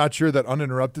sponsors, I'm not sure that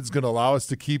Uninterrupted is going to allow us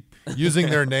to keep using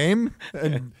their name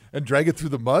and drag it through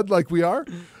the mud like we are.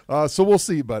 So we'll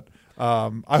see. But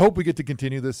I hope we get to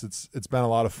continue this. It's been a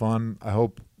lot of fun. I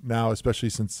hope now, especially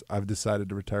since I've decided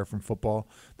to retire from football,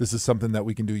 this is something that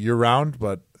we can do year-round,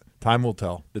 but time will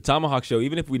tell. The Tomahawk Show,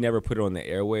 even if we never put it on the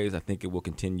airways, I think it will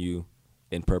continue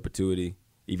in perpetuity.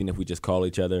 Even if we just call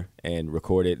each other and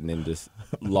record it and then just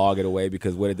log it away,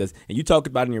 because what it does, and you talked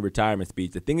about in your retirement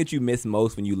speech, the thing that you miss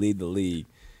most when you leave the league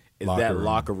is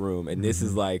locker room. And this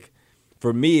is like,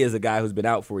 for me as a guy who's been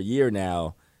out for a year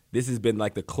now, this has been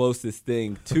like the closest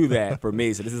thing to that for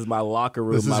me. So this is my locker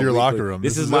room. This is your locker room.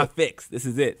 This is my fix. This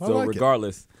is it. So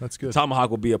regardless, that's good. Tomahawk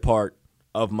will be a part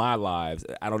of my lives.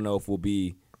 I don't know if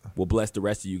we'll bless the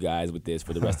rest of you guys with this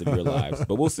for the rest of your lives.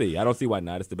 But we'll see. I don't see why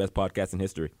not. It's the best podcast in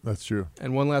history. That's true.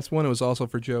 And one last one. It was also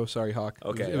for Joe. Sorry, Hawk.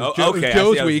 Okay. It was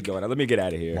Joe's week. Let me get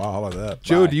out of here. Wow, how about that?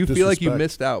 Joe, do you feel like you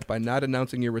missed out by not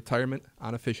announcing your retirement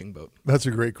on a fishing boat? That's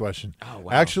a great question. Oh,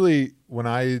 wow. Actually, when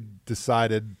I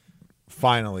decided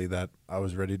finally that I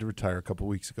was ready to retire a couple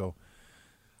weeks ago,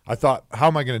 I thought, how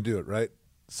am I going to do it, right?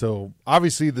 So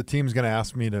obviously the team's going to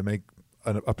ask me to make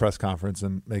a press conference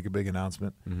and make a big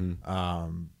announcement.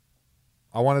 Mm-hmm.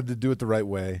 I wanted to do it the right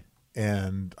way,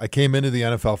 and I came into the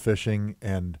NFL fishing,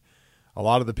 and a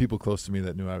lot of the people close to me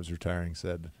that knew I was retiring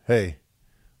said, hey,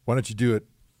 why don't you do it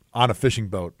on a fishing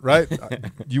boat, right?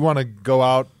 You want to go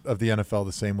out of the NFL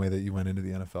the same way that you went into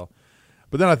the NFL.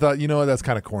 But then I thought, you know what, that's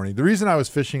kind of corny. The reason I was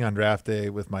fishing on draft day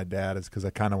with my dad is because I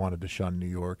kind of wanted to shun New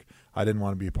York. I didn't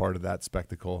want to be a part of that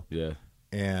spectacle. Yeah.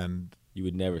 And you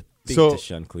would never think to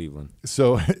shun Cleveland.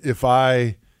 So if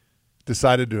I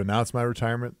decided to announce my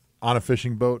retirement on a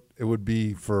fishing boat, it would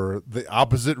be for the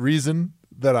opposite reason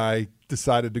that I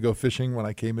decided to go fishing when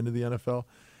I came into the NFL.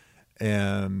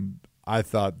 And I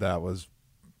thought that was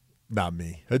not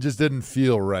me. It just didn't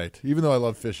feel right. Even though I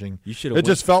love fishing, You should have. It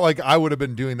just felt like I would have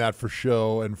been doing that for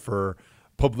show and for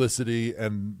publicity,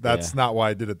 and that's not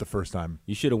why I did it the first time.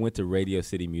 You should have went to Radio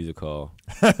City Music Hall.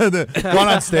 Gone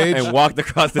on stage. And walked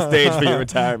across the stage for your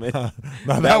retirement.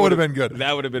 No, that would have been good.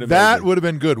 That would have been amazing. That would have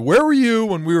been good. Where were you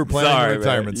when we were planning the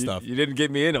retirement man. stuff? You didn't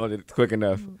get me in on it quick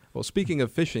enough. Well, speaking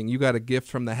of fishing, you got a gift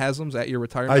from the Haslam's at your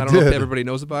retirement. I don't did. know if everybody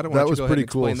knows about it. Why That don't you was go pretty ahead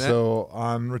and cool. explain that? So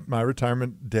on my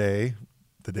retirement day,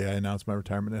 the day I announced my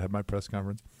retirement, I had my press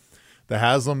conference. The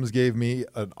Haslam's gave me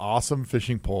an awesome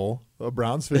fishing pole, a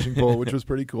Browns fishing pole, which was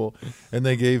pretty cool. And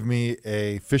they gave me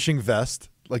a fishing vest,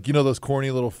 like, you know, those corny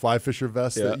little fly fisher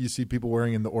vests that you see people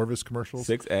wearing in the Orvis commercials?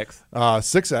 6X.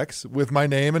 6X with my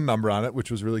name and number on it, which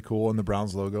was really cool, and the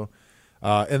Browns logo.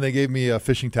 And they gave me a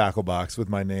fishing tackle box with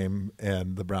my name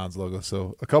and the Browns logo.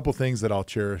 So a couple things that I'll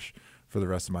cherish for the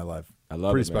rest of my life. I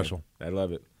love Pretty it, man. special. I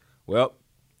love it. Well,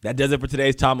 that does it for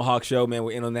today's Tomahawk Show, man.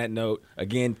 We're in on that note.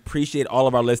 Again, appreciate all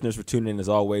of our listeners for tuning in, as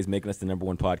always, making us the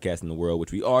 #1 podcast in the world,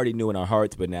 which we already knew in our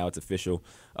hearts, but now it's official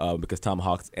because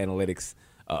Tomahawk's analytics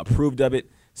approved of it.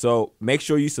 So make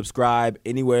sure you subscribe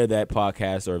anywhere that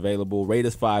podcasts are available. Rate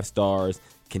us 5 stars.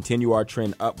 Continue our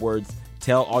trend upwards.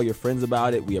 Tell all your friends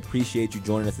about it. We appreciate you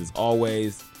joining us as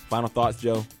always. Final thoughts,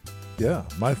 Joe? Yeah,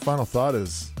 my final thought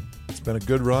is it's been a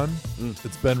good run.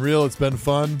 It's been real. It's been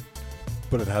fun.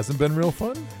 But it hasn't been real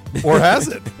fun? Or has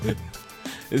it?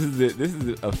 This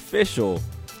is official,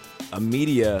 a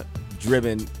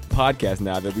media-driven podcast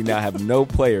now that we now have no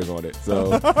players on it.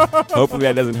 So hopefully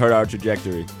that doesn't hurt our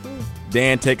trajectory.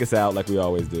 Dan, take us out like we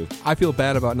always do. I feel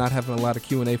bad about not having a lot of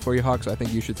Q&A for you, Hawk, so I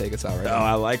think you should take us out right Oh, now.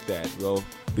 I like that. Well,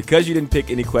 because you didn't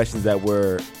pick any questions that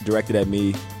were directed at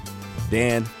me,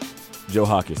 Dan, Joe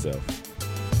Hawk yourself.